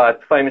talking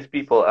about famous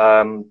people,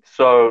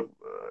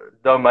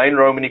 Domaine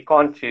Romani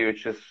Conti,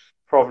 which is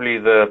probably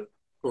the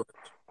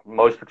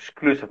most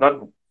exclusive, not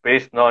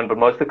best known, but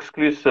most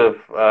exclusive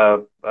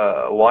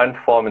wine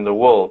farm in the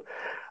world.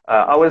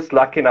 I was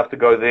lucky enough to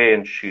go there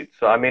and shoot.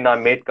 So, I mean, I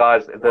met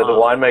guys, the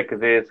Wow. winemaker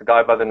there is a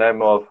guy by the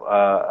name of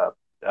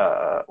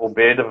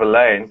Aubert de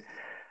Villaine.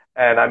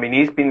 And I mean,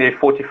 he's been there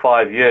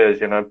 45 years,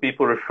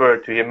 people refer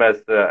to him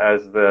as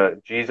the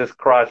Jesus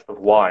Christ of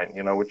wine,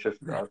 which is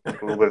I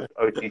think a little bit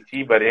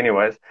OTT, but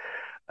anyways.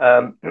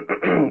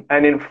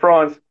 And in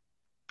France,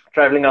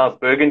 traveling out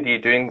Burgundy,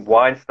 doing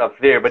wine stuff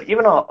there, but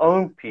even our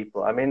own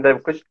people, I mean,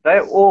 because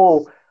they're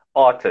all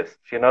artists,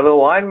 the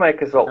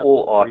winemakers are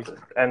all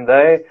artists, and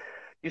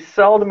you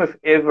seldom, if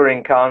ever,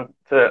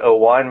 encounter a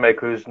winemaker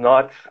who's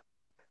not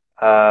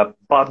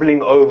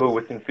bubbling over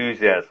with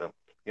enthusiasm.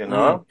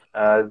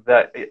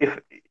 That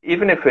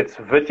even if it's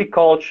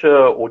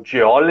viticulture or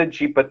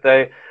geology, but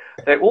they're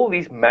all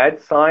these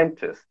mad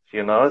scientists.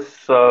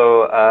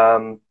 So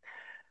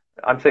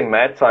I'm saying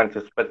mad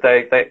scientists, but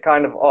they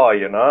kind of are.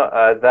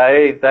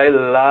 They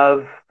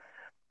love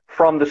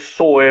from the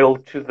soil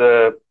to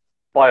the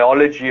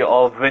biology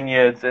of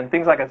vineyards and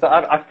things like that. So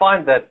I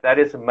find that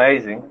is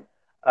amazing.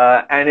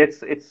 And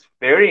it's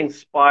very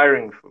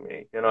inspiring for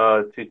me,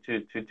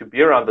 to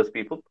be around those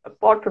people.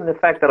 Apart from the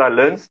fact that I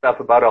learn stuff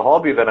about a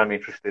hobby that I'm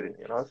interested in,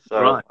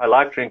 So Right. I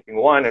like drinking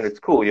wine, and it's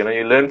cool. You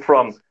learn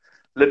from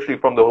literally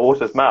from the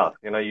horse's mouth.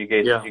 Yeah. You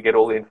get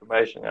all the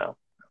information out.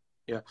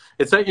 Yeah.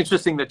 It's so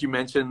interesting that you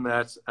mentioned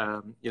that,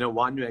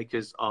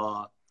 winemakers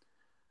are,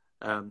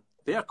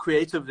 they are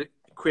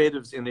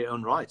creatives in their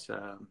own right.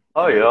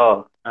 Oh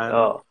yeah, And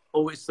yeah.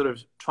 always sort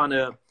of trying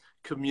to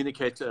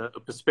communicate a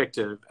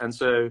perspective. And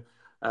so,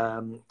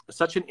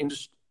 such an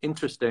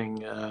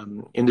interesting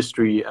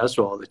industry as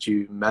well that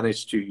you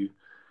managed to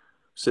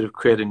sort of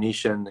create a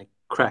niche and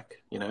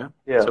crack. Yeah.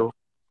 So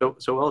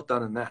well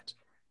done in that.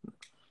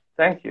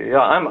 Thank you.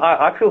 Yeah,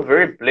 I feel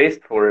very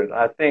blessed for it.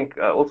 I think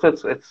also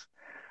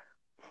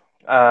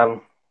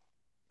um,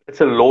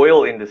 it's a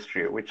loyal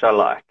industry, which I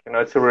like.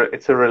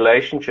 It's a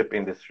relationship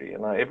industry.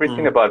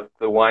 Everything Mm. about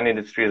the wine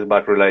industry is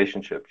about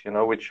relationships.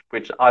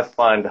 Which I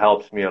find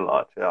helps me a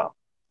lot. Yeah.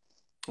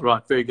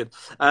 Right, very good.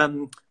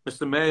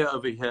 Mr. Mayor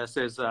over here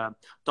says,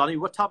 Donnie,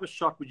 what type of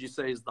shot would you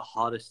say is the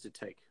hardest to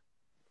take?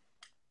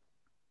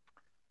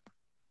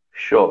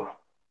 Sure.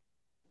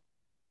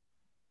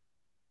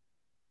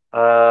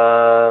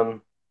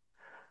 Um,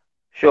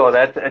 sure.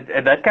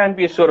 That can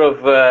be sort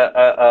of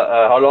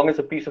how long is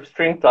a piece of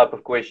string type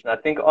of question. I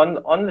think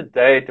on the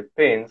day it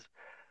depends.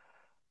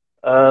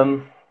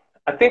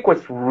 I think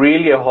what's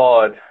really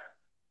hard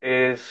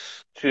is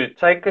to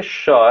take a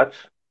shot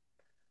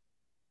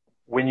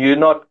when you're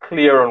not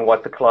clear on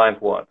what the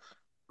client wants.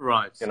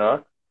 Right. You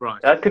know,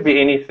 Right. that could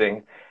be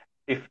anything.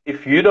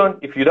 If you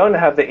don't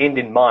have the end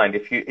in mind,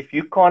 if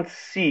you can't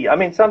see, I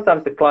mean,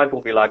 sometimes the client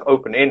will be like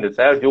open ended,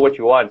 say, oh, do what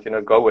you want,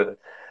 go with it.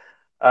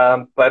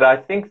 But I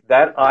think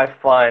that I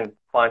find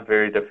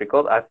very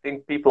difficult. I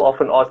think people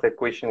often ask that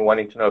question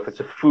wanting to know if it's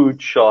a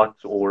food shot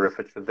or if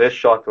it's a this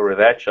shot or a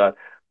that shot.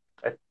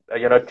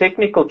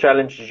 Technical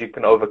challenges you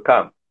can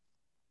overcome.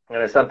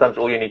 Sometimes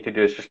all you need to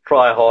do is just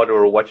try harder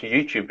or watch a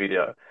YouTube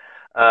video.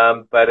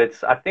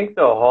 But I think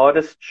the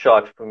hardest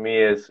shot for me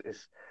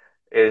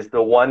is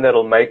the one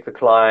that'll make the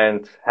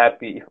client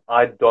happy if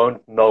I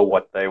don't know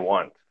what they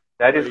want.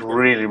 That is Very good.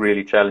 really,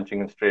 really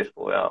challenging and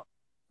stressful. Yeah.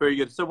 Very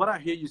good. So what I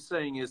hear you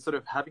saying is sort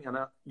of having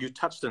you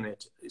touched on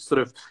it, sort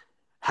of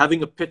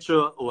having a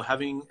picture or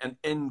having an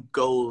end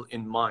goal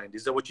in mind.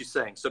 Is that what you're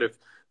saying? Sort of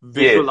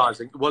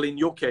visualizing. Yes. Well, in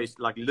your case,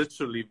 like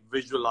literally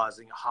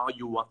visualizing how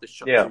you want the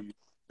shot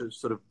to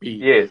sort of be.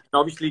 Yes. And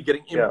obviously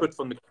getting input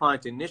from the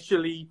client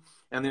initially,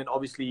 and then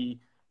obviously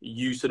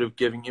you sort of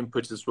giving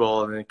inputs as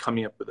well, and then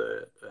coming up with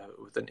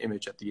an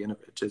image at the end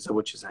of it. Is that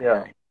what you're saying?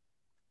 Yeah.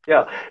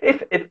 Yeah.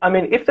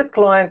 If the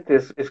client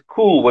is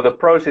cool with the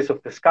process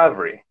of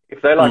discovery,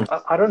 if they're like,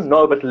 I don't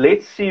know, but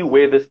let's see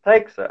where this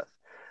takes us,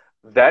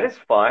 that is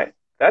fine.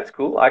 That's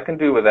cool. I can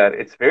do with that.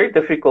 It's very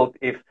difficult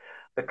if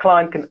the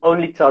client can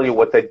only tell you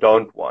what they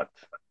don't want.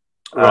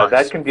 Right.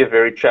 That can be a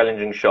very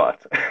challenging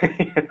shot.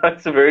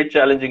 It's a very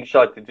challenging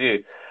shot to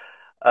do.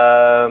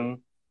 I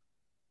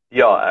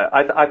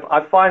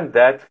find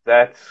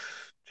that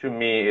to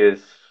me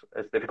is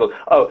difficult.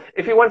 Oh,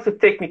 if he wants a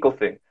technical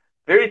thing,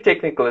 very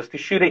technical, is to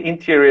shoot an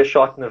interior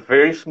shot in a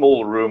very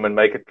small room and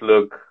make it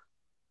look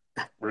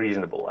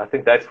reasonable. I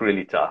think that's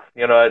really tough.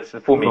 It's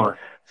for me. Right.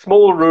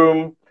 Small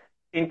room,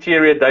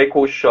 interior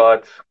decor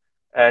shot,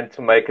 and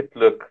to make it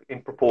look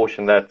in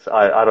proportion.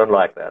 I don't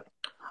like that.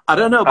 I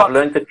don't know. I've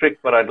learned the trick,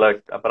 but I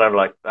don't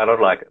like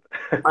it.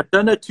 I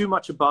don't know too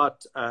much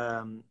about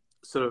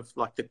sort of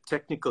like the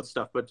technical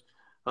stuff, but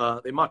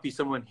there might be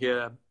someone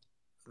here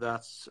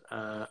that's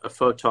a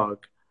photog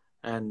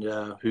and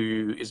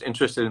who is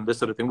interested in this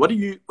sort of thing. What do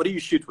you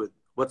shoot with?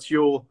 What's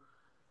your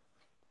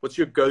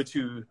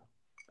go-to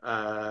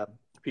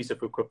piece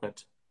of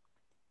equipment?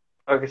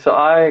 Okay, so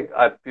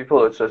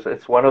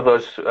it's one of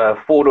those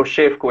Ford or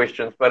Chef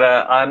questions, but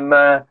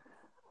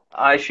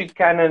I shoot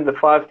Canon the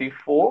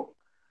 5D4,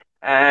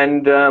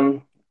 and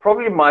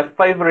probably my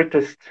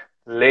favoriteest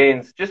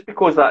lens, just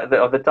because of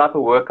the type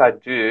of work I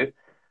do,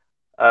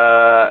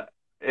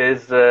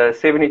 is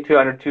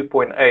 7200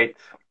 2.8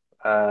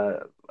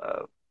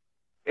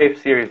 F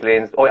series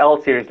lens, or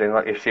L series lens,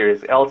 not F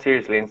series, L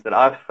series lens that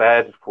I've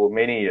had for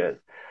many years.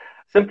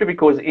 Simply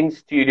because in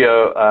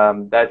studio,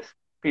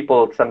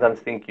 people sometimes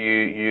think you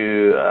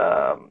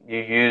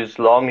use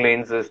long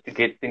lenses to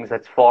get things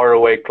that's far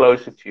away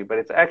closer to you, but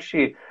it's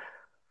actually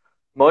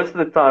most of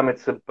the time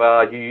it's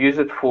about you use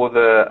it for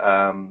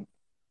the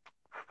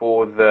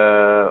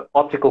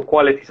optical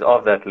qualities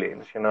of that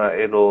lens.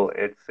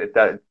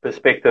 That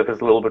perspective is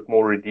a little bit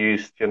more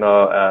reduced,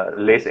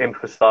 less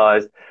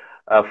emphasized.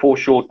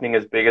 Foreshortening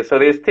is bigger. So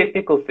there's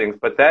technical things,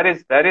 but that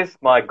is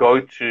my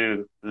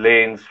go-to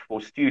lens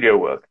for studio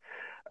work.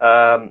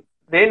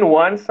 Then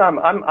once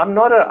I'm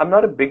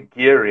not a big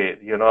gear head,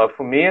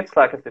 for me it's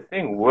like if the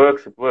thing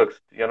works, it works.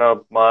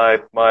 My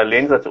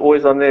lens that's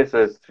always on there is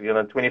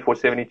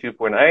 24-70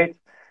 2.8,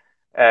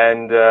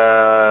 and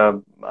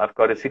I've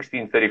got a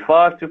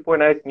 16-35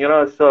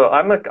 2.8. So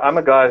I'm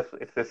a guy.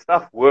 If the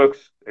stuff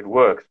works, it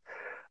works.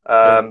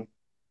 But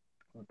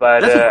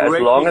that's a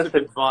great as long piece as of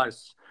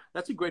advice.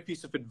 that's a great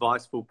piece of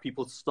advice for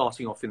people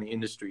starting off in the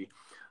industry.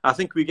 I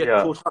think we get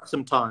Yeah. caught up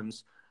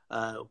sometimes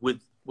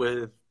with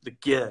the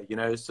gear, you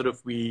know, sort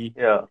of we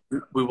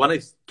want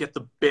to get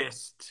the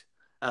best.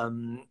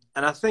 And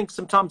I think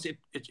sometimes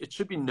it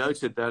should be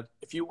noted that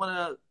if you want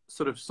to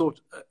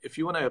if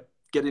you want to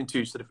get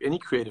into sort of any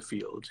creative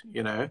field,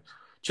 you know,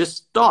 just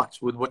start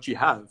with what you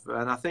have.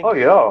 And I think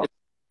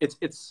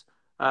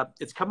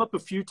it's come up a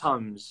few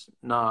times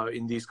now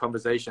in these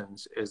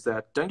conversations, is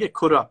that don't get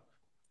caught up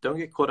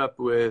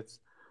with,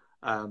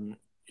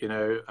 you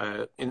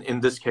know, in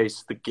this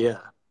case, the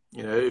gear.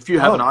 You know, if you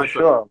have an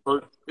iPhone,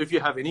 or if you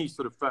have any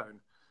sort of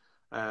phone.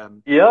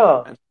 And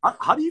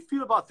how do you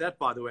feel about that,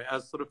 by the way,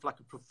 as sort of like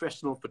a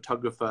professional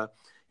photographer?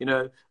 You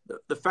know,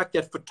 the fact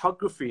that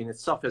photography in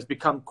itself has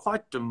become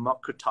quite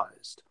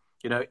democratized.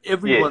 You know,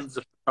 everyone's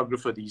a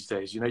photographer these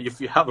days. You know,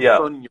 if you have a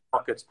phone in your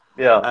pocket.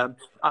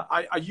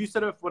 Are you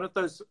sort of one of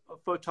those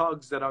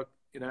photogs that are,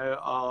 you know,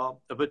 are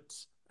a bit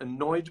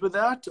annoyed with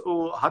that,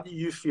 or how do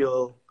you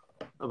feel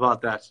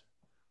about that?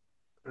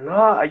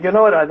 No, you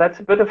know what? That's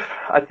a bit of,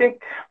 I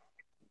think,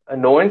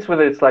 annoyance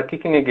with it. It's like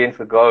kicking against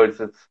the goads.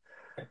 It's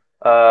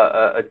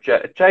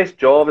Chase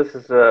Jarvis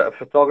is a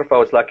photographer I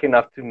was lucky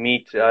enough to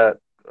meet.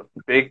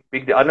 Big. I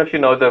don't know if you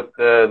know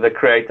the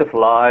Creative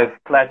Live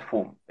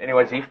platform.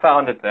 Anyways, he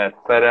founded that.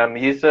 But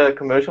he's a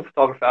commercial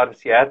photographer out of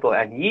Seattle,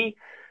 and he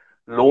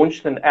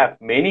launched an app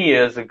many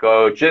years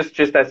ago, just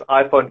as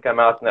iPhone came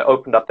out and they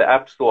opened up the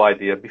App Store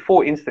idea.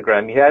 Before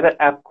Instagram, he had an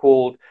app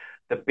called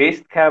The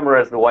Best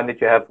Camera is the One That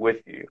You Have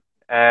With You.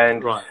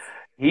 And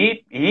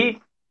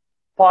he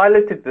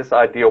piloted this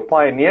idea, or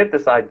pioneered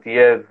this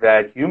idea,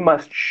 that you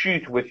must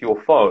shoot with your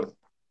phone,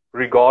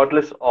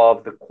 regardless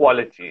of the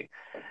quality.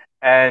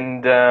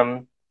 And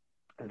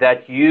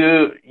that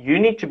you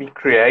need to be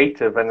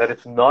creative, and that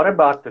it's not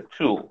about the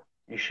tool.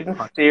 You shouldn't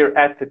stare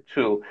at the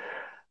tool.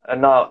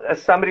 And now,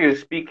 as somebody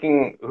who's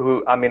speaking,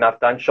 I've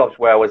done shops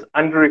where I was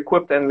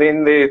under-equipped, and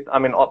then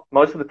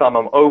most of the time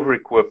I'm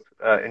over-equipped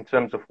in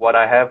terms of what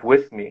I have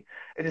with me.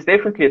 It is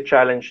definitely a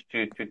challenge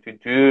to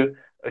do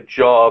a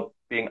job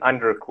being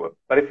under-equipped.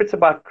 But if it's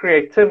about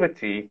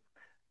creativity,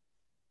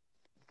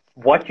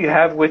 what you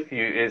have with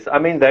you is,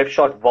 they've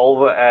shot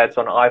Volvo ads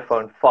on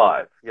iPhone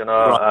 5, you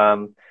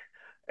know.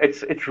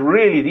 It's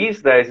really,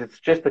 these days, it's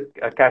just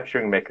a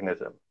capturing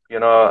mechanism, you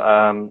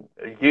know.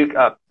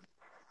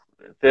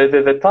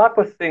 The type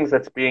of things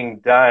that's being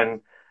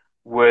done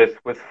with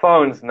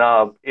phones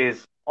now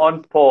is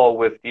on par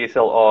with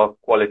DSLR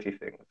quality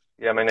things.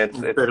 Yeah, it's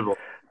incredible.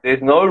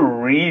 There's no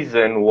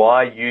reason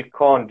why you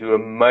can't do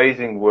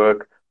amazing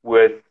work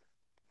with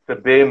the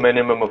bare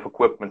minimum of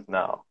equipment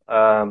now.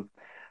 So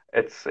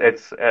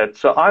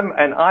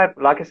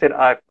like I said,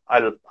 I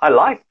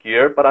like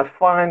gear, but I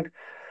find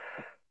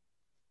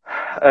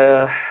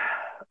a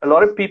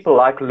lot of people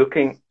like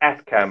looking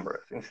at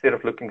cameras instead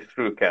of looking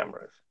through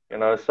cameras. You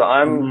know, so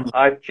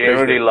I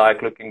generally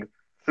like looking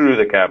through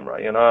the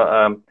camera, you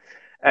know,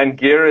 and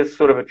gear is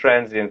sort of a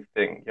transient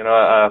thing. You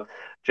know,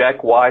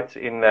 Jack White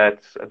in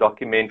that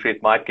documentary,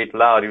 It Might Get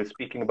Loud, he was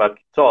speaking about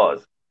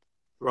guitars.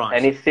 Right.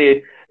 And he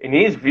said, in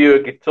his view, a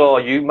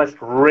guitar, you must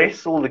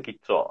wrestle the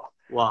guitar.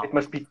 Wow. It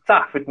must be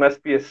tough. It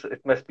must be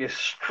a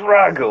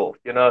struggle,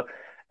 you know,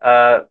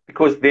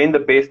 because then the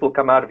best will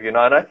come out of you.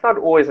 Now, and I thought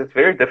always it's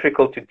very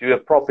difficult to do a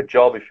proper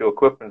job if your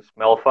equipment's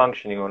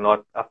malfunctioning or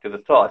not up to the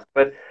task.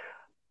 But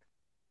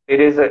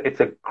it's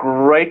a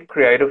great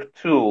creative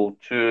tool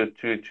to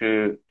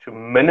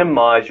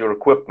minimize your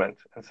equipment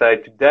and say,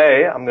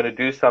 today I'm going to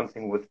do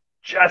something with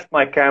just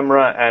my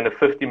camera and a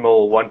 50mm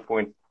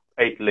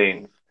 1.8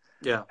 lens.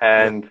 Yeah.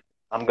 And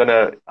I'm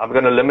gonna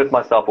limit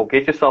myself, or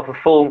get yourself a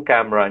film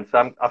camera, and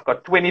I've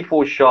got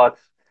 24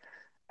 shots,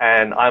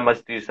 and I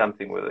must do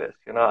something with this.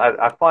 You know,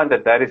 I find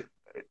that is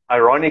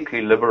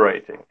ironically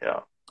liberating. Yeah.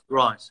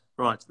 Right.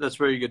 That's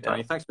very good, Danny.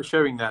 Yeah. Thanks for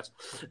sharing that,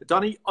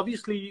 Danny.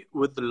 Obviously,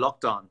 with the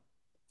lockdown,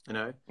 you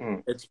know,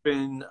 it's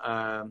been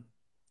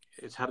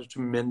it's had a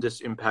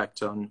tremendous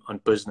impact on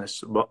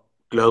business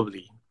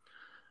globally.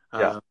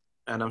 And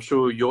I'm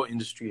sure your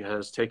industry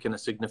has taken a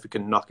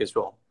significant knock as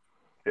well.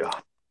 Yeah.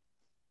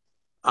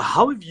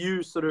 How have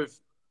you sort of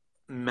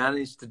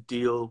managed to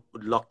deal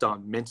with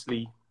lockdown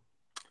mentally,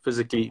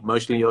 physically,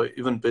 emotionally, or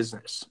even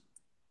business?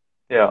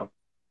 Yeah.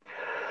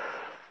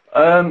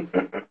 From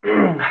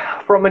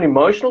an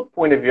emotional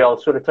point of view, I'll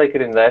sort of take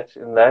it in that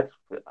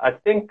I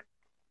think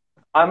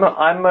I'm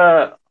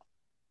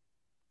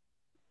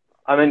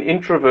an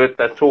introvert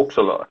that talks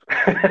a lot.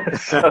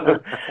 So,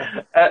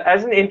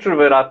 as an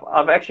introvert,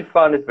 I've actually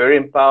found it very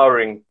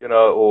empowering, you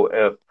know,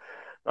 or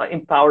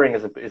empowering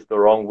is the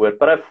wrong word,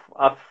 but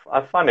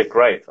I find it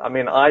great.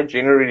 I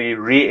generally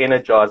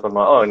re-energize on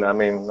my own.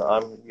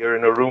 You're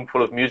in a room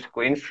full of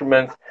musical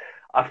instruments.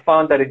 I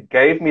found that it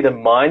gave me the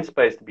mind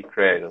space to be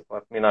creative.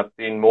 I've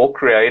been more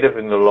creative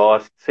in the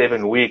last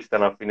 7 weeks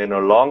than I've been in a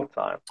long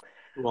time.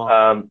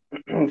 Wow.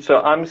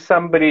 So I'm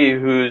somebody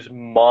whose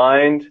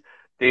mind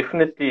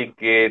definitely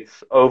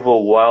gets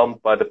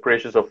overwhelmed by the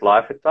pressures of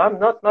life at times.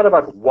 Not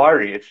about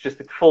worry. It's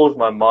just it fills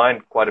my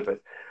mind quite a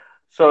bit.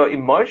 So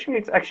emotionally,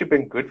 it's actually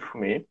been good for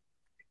me.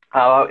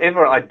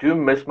 However, I do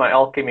miss my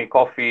alchemy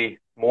coffee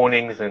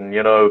mornings and,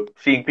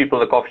 seeing people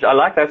at the coffee shop. I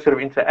like that sort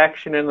of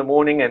interaction in the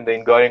morning and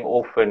then going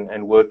off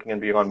and working and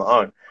being on my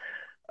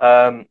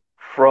own.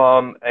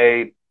 From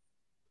a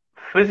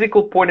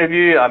physical point of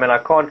view, I mean, I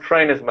can't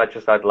train as much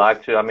as I'd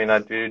like to. I mean, I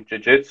do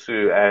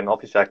jiu-jitsu and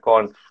obviously I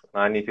can't,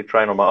 I need to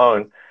train on my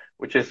own,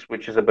 which is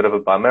a bit of a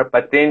bummer.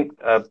 But then,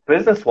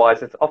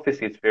 business-wise, it's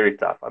very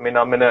tough. I mean,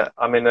 I'm in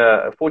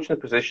a fortunate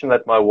position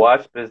that my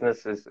wife's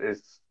business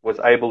was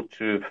able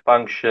to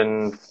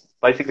function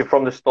basically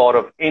from the start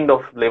of end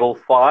of level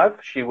 5.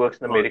 She works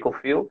in the medical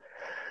field.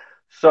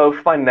 So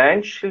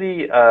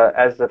financially,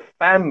 as a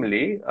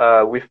family,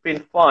 we've been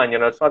fine.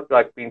 It's not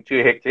like been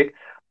too hectic.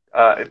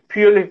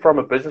 Purely from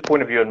a business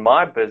point of view, in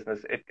my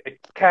business, it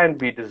can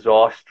be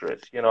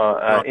disastrous, in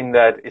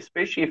that,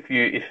 especially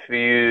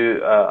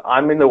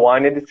I'm in the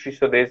wine industry,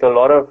 so there's a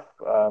lot of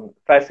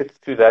facets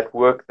to that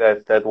work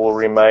that will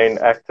remain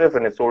active,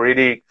 and it's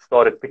already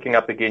started picking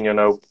up again,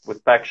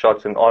 with pack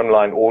shots and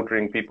online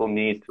ordering. People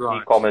need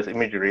e-commerce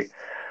imagery.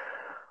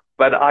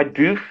 But I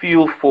do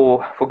feel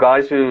for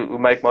guys who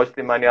make most of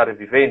their money out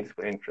of events,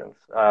 for instance.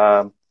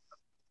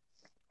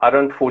 I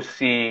don't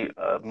foresee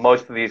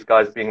most of these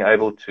guys being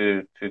able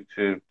to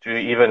do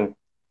even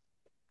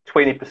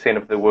 20%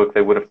 of the work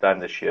they would have done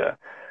this year.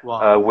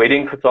 Wow.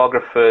 Wedding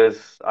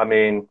photographers. I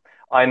mean,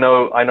 I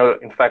know.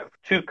 In fact,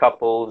 2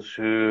 couples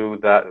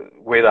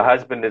where the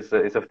husband is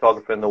a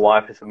photographer and the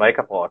wife is a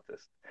makeup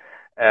artist,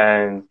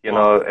 and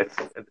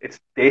it's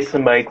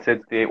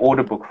decimated their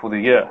order book for the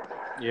year.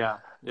 Yeah.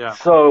 Yeah.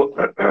 So,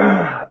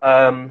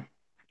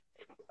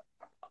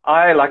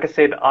 like I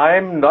said,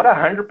 I'm not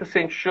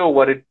 100% sure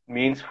what it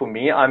means for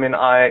me. I mean,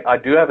 I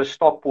do have a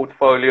stock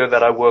portfolio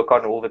that I work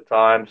on all the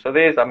time. So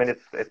it's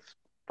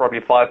probably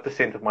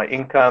 5% of my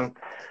income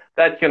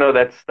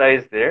that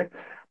stays there.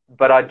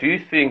 But I do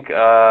think,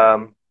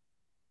 I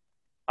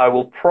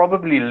will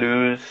probably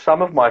lose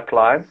some of my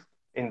clients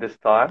in this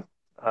time.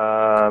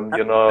 Have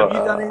you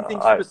done anything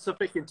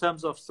specific in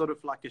terms of sort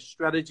of like a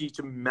strategy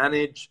to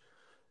manage,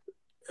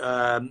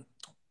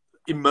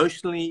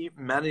 emotionally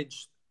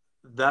manage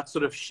that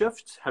sort of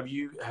shift? Have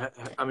you?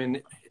 I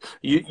mean,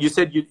 you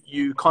said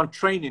you can't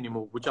train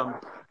anymore, which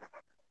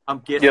I'm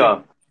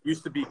guessing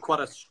used to be quite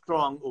a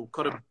strong or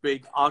quite a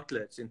big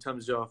outlet in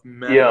terms of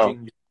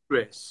managing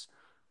stress.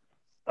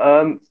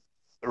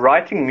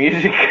 Writing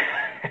music.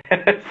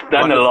 It's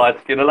done a lot,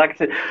 like I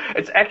said,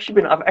 I've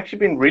actually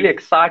been really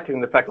excited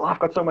in the fact, I've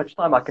got so much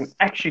time, I can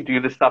actually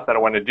do the stuff that I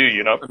want to do,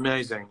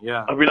 Amazing,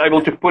 yeah. I've been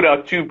able to put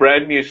out 2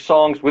 brand new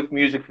songs with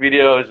music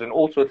videos and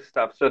all sorts of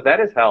stuff, so that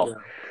has helped.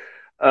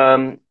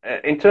 Yeah.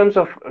 In terms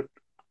of,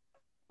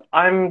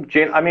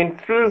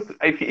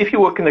 if you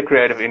work in the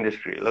creative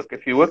industry,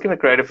 if you work in the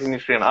creative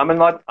industry, and I'm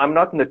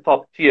not in the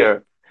top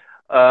tier,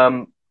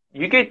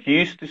 you get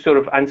used to sort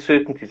of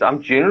uncertainties.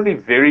 I'm generally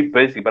very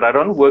busy, but I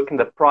don't work in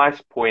the price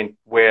point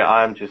where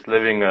I'm just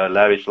living a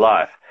lavish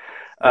life.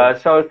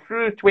 So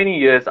through 20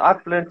 years,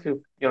 I've learned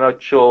to,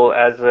 chill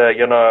as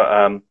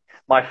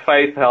my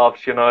faith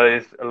helps,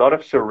 there's a lot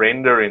of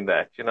surrender in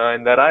that,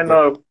 and that I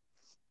know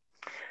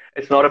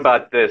it's not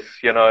about this,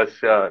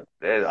 it's,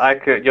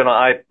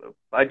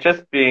 I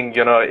just being,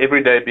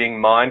 every day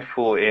being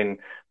mindful in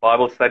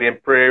Bible study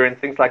and prayer and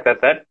things like that,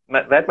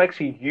 that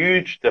makes a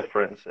huge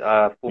difference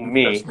for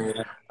me.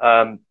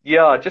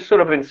 Just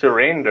sort of in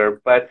surrender.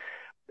 But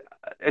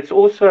it's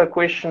also a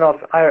question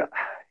of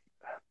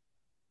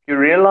you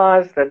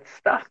realize that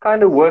stuff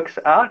kind of works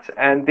out.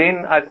 And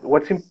then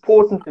what's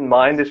important in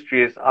my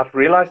industry is I've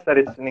realized that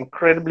it's an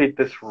incredibly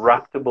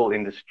disruptible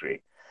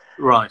industry.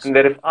 Right. And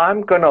that if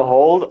I'm going to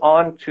hold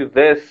on to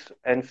this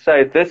and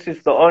say this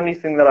is the only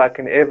thing that I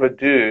can ever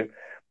do,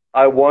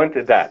 I won't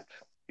adapt.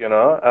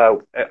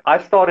 I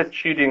started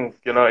shooting,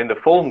 in the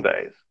film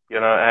days,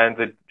 and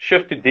the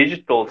shift to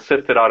digital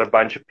sifted out a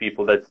bunch of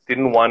people that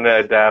didn't want to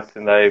adapt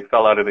and they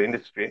fell out of the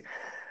industry.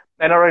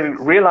 And I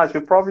realized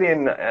we're probably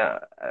in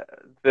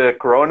the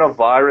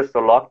coronavirus,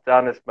 the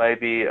lockdown has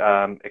maybe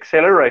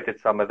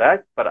accelerated some of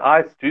that, but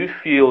I do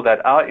feel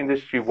that our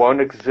industry won't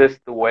exist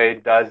the way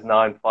it does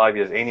now in 5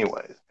 years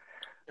anyways.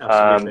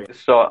 Absolutely.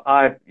 So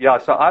I've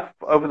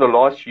over the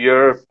last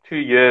year, 2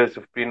 years,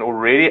 have been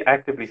already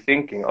actively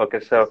thinking,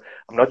 okay, so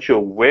I'm not sure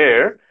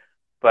where,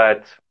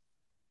 but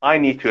I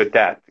need to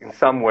adapt in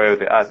some way or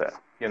the other,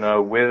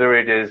 whether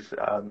it is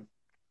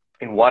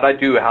in what I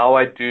do, how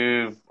I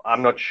do,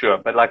 I'm not sure.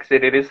 But like I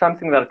said, it is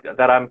something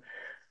that I'm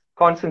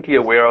constantly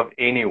aware of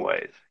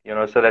anyways,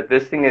 so that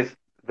this thing is,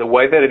 the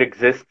way that it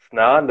exists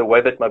now and the way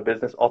that my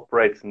business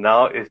operates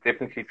now is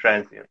definitely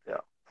transient. Yeah.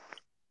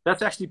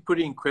 That's actually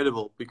pretty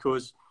incredible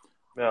because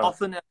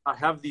often I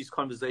have these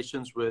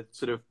conversations with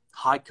sort of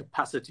high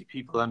capacity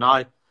people, and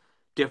I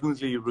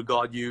definitely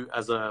regard you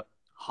as a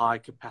high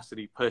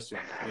capacity person,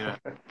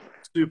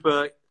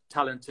 super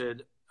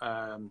talented,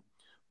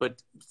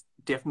 but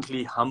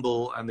definitely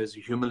humble, and there's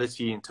a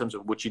humility in terms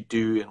of what you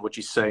do and what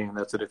you say and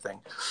that sort of thing.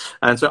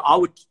 And so I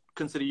would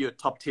consider you a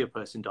top tier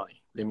person,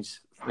 Donnie. Let me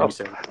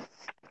say that.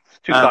 It's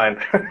too kind.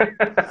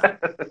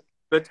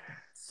 But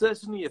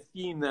certainly a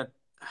theme that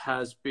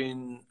has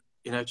been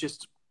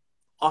just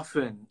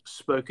often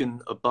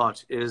spoken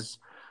about is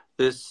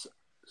this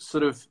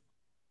sort of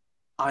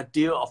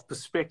idea of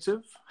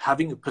perspective,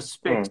 having a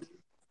perspective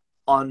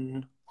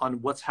on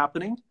what's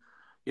happening,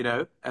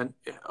 and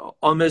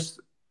almost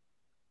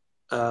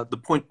the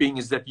point being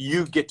is that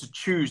you get to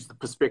choose the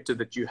perspective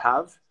that you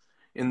have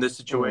in this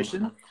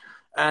situation.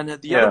 And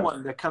the other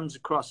one that comes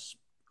across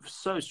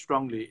so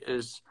strongly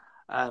is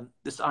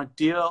this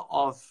idea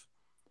of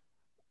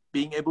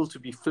being able to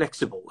be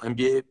flexible and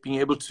being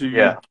able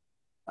to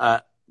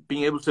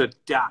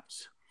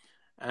adapt.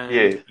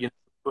 And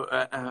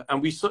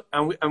and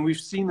we've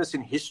seen this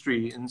in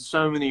history in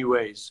so many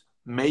ways.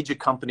 Major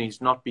companies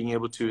not being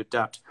able to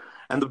adapt,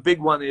 and the big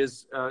one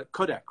is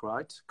Kodak,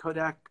 right?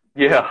 Kodak,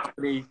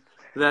 company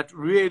that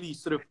really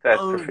sort of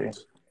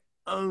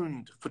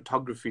owned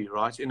photography,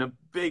 right, in a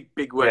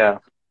big way,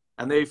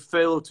 and they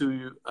failed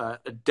to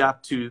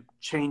adapt to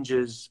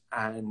changes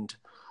and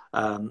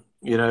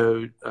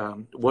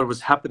what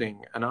was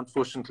happening, and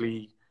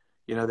unfortunately,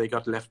 they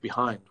got left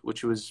behind,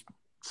 which was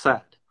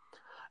sad.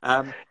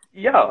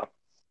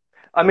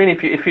 I mean,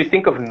 if you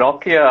think of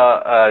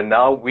Nokia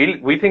now,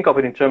 we think of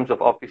it in terms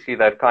of obviously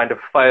that kind of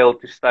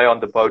failed to stay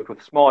on the boat with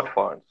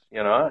smartphones,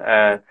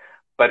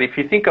 but if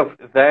you think of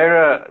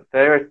they're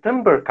a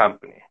timber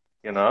company,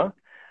 they're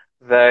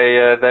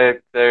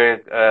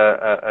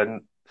a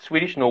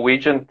Swedish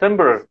Norwegian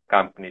timber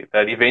company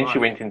that eventually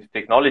went into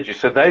technology,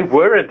 so they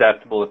were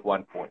adaptable at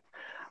one point.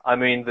 I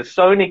mean, the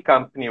Sony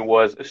company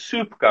was a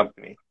soup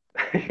company,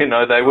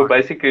 they were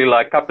basically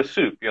like cup of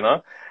soup,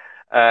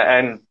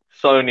 and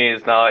Sony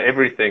is now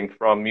everything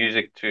from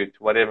music to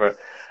whatever.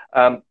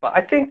 But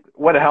I think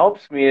what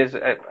helps me is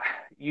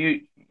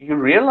you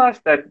realize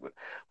that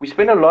we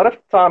spend a lot of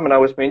time, and I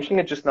was mentioning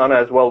it just now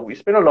as well, we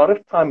spend a lot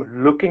of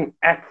time looking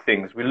at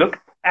things. We look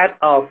at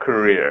our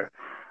career.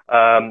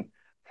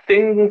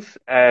 Things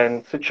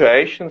and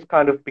situations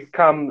kind of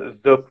become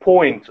the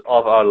point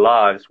of our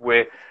lives,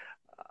 where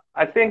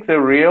I think the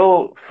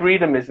real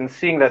freedom is in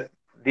seeing that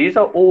these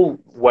are all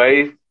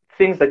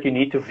things that you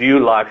need to view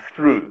life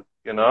through.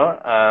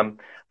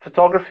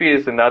 Photography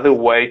is another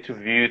way to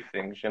view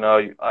things.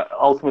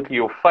 Ultimately,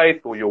 your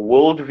faith or your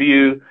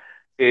worldview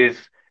is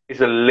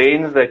a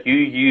lens that you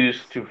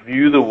use to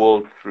view the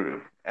world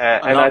through.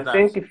 And I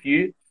think if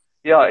you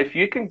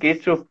can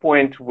get to a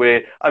point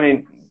where, I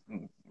mean,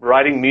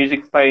 writing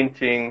music,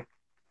 painting,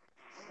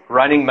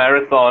 running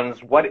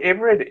marathons,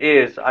 whatever it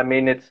is, I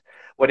mean, it's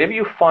whatever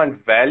you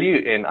find value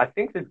in. I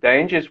think the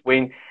danger is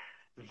when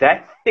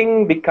that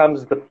thing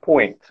becomes the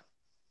point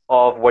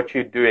of what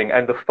you're doing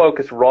and the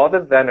focus, rather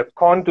than a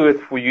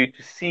conduit for you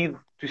to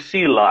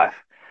see life.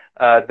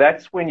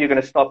 That's when you're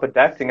going to stop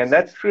adapting, and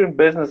that's true in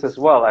business as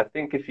well. I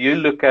think if you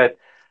look at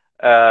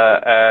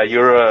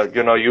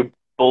you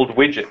build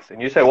widgets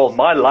and you say, well,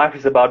 my life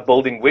is about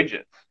building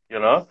widgets,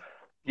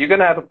 you're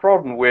going to have a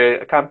problem where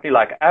a company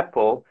like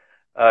Apple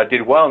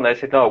did well, and they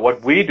said, no,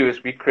 what we do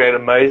is we create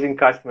amazing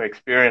customer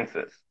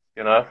experiences,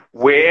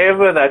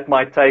 wherever that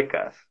might take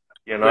us.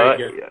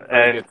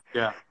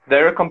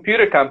 They're a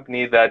computer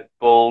company that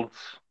builds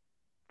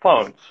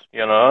phones,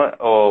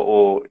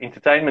 or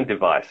entertainment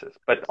devices,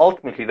 but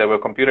ultimately they were a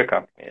computer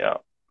company.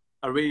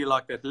 I really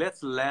like that.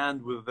 Let's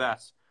land with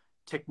that.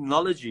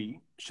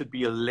 Technology should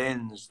be a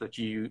lens that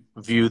you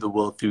view the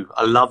world through.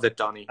 I love that,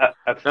 Donnie.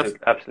 Absolutely.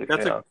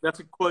 That's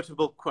a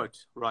quotable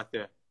quote right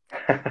there.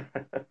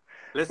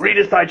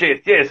 Reader's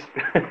Digest, yes.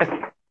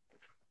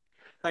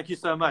 Thank you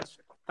so much.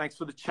 Thanks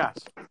for the chat.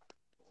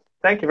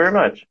 Thank you very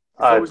much.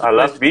 I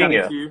love being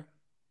here. You.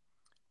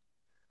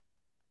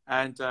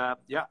 And I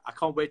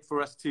can't wait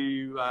for us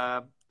to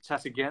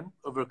chat again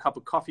over a cup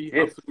of coffee,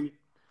 hopefully.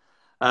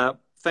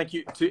 Thank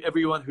you to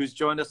everyone who's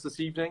joined us this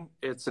evening.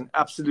 It's an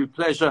absolute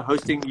pleasure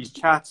hosting these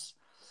chats.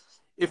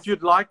 If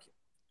you'd like,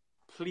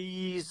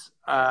 please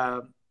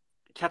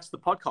catch the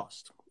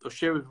podcast or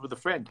share it with a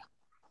friend.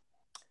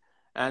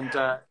 And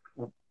go.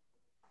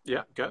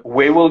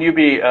 Where will you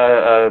be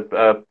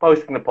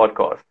posting the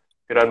podcast,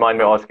 if you don't mind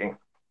me asking?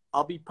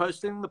 I'll be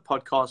posting the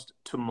podcast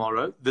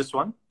tomorrow, this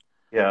one.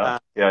 Yeah.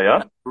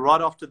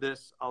 Right after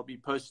this, I'll be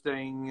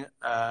posting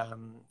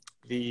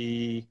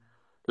the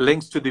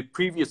links to the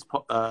previous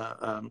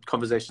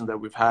conversation that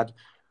we've had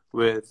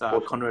with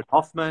Conrad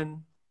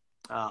Hoffman.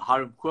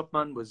 Hiram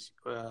Koopman was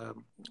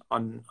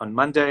on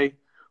Monday,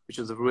 which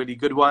was a really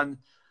good one.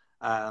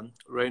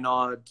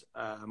 Reynard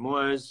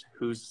Moores,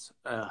 who's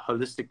a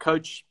holistic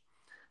coach,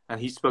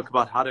 and he spoke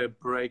about how to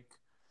break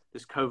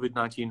this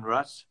COVID-19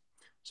 rut.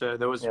 So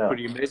that was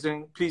pretty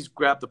amazing. Please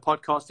grab the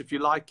podcast if you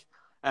like.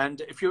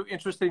 And if you're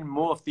interested in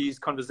more of these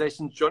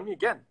conversations, join me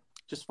again.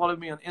 Just follow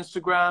me on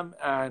Instagram,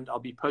 and I'll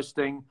be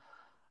posting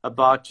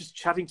about just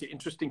chatting to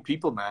interesting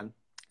people, man.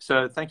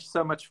 So thank you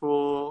so much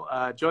for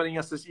joining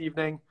us this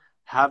evening.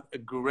 Have a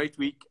great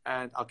week,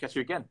 and I'll catch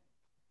you again.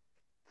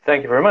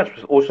 Thank you very much. It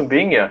was awesome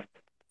being here.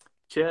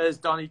 Cheers,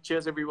 Donnie.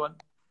 Cheers, everyone.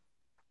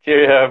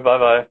 Cheerio.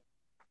 Bye-bye.